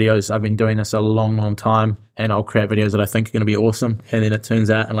create videos. I've been doing this a long, long time, and I'll create videos that I think are going to be awesome, and then it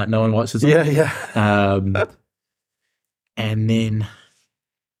turns out and like no one watches them. Yeah. And then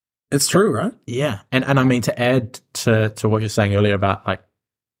it's true, right? Yeah. And I mean, to add to what you're saying earlier about like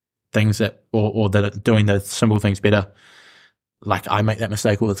things that or that are doing the simple things better, like I make that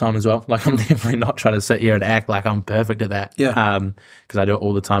mistake all the time as well. Like I'm definitely not trying to sit here and act like I'm perfect at that. Yeah. Because I do it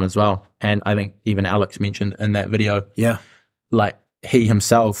all the time as well. And I think even Alex mentioned in that video, like he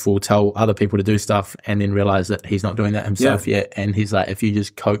himself will tell other people to do stuff and then realize that he's not doing that himself yet. And he's like, if you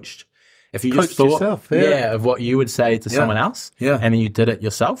just thought yourself, of what you would say to someone else, and then you did it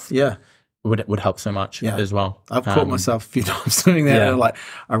yourself, it would help so much as well. I've caught myself a few times doing that. And like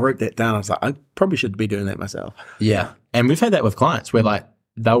I wrote that down. I was like, I probably should be doing that myself. Yeah. And we've had that with clients where like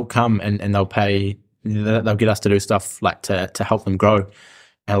they'll come and they'll pay, they'll get us to do stuff like to help them grow.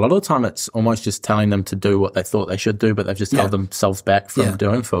 And a lot of the time it's almost just telling them to do what they thought they should do, but they've just held themselves back from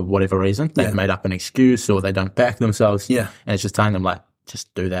doing for whatever reason. They've made up an excuse or they don't back themselves. Yeah. And it's just telling them like,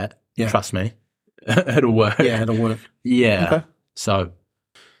 just do that. Yeah. Trust me. It'll work. Yeah, it'll work. Yeah. Okay. So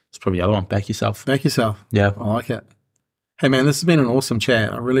it's probably the other one. Back yourself. Back yourself. Yeah. I like it. Hey, man, this has been an awesome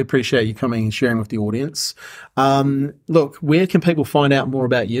chat. I really appreciate you coming and sharing with the audience. Look, where can people find out more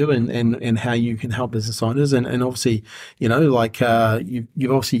about you and how you can help business owners? And obviously, you know, like you've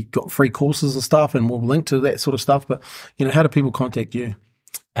obviously got free courses and stuff, and we'll link to that sort of stuff. But, you know, how do people contact you?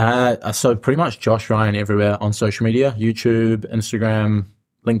 So pretty much Josh Ryan everywhere on social media, YouTube, Instagram,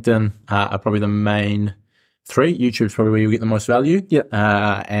 LinkedIn are probably the main three. YouTube's probably where you get the most value. Yeah.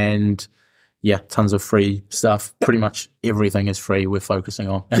 And yeah, tons of free stuff. Pretty much everything is free we're focusing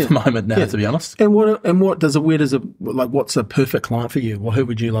on at the moment now, to be honest. And what's a perfect client for you? Well, who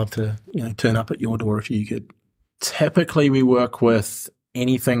would you love to, you know, turn up at your door if you could? Typically we work with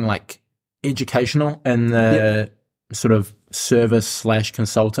anything like educational in the sort of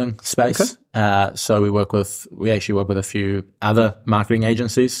service/consulting space. Okay. So we actually work with a few other marketing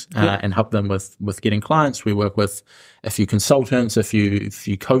agencies and help them with getting clients. We work with a few consultants, a few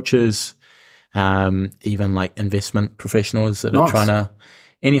coaches, even like investment professionals that are trying to,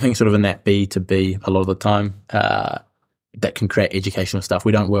 anything sort of in that B2B a lot of the time, that can create educational stuff.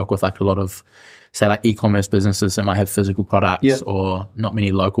 We don't work with like a lot of, say, like e-commerce businesses that might have physical products or not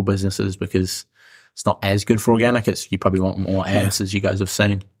many local businesses, because it's not as good for organic. You probably want more ads, as you guys have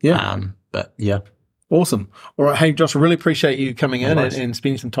seen. Yeah. But yeah. Awesome. All right. Hey, Josh, I really appreciate you coming in and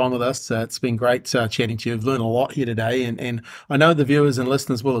spending some time with us. It's been great chatting to you. I've learned a lot here today, and I know the viewers and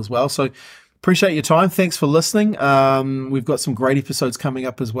listeners will as well. So appreciate your time. Thanks for listening. We've got some great episodes coming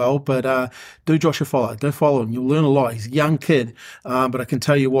up as well, but do Josh a follow. Go follow him. You'll learn a lot. He's a young kid, but I can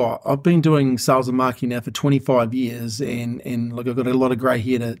tell you what, I've been doing sales and marketing now for 25 years, and look, I've got a lot of grey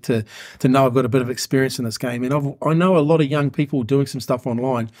hair to know I've got a bit of experience in this game, and I know a lot of young people doing some stuff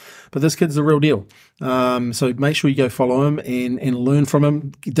online, but this kid's the real deal. So make sure you go follow him and learn from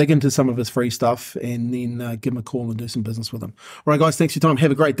him, dig into some of his free stuff, and then give him a call and do some business with him. All right, guys, thanks for your time.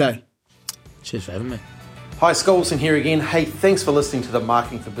 Have a great day. Cheers for having me. Hi, Skolson here again. Hey, thanks for listening to the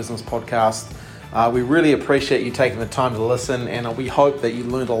Marketing for Business podcast. We really appreciate you taking the time to listen, and we hope that you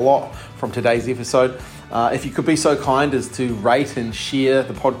learned a lot from today's episode. If you could be so kind as to rate and share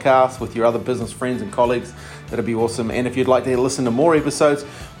the podcast with your other business friends and colleagues, that'd be awesome. And if you'd like to listen to more episodes,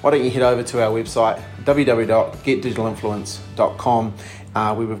 why don't you head over to our website, www.getdigitalinfluence.com,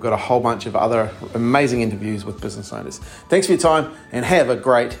 where we've got a whole bunch of other amazing interviews with business owners. Thanks for your time, and have a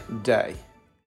great day.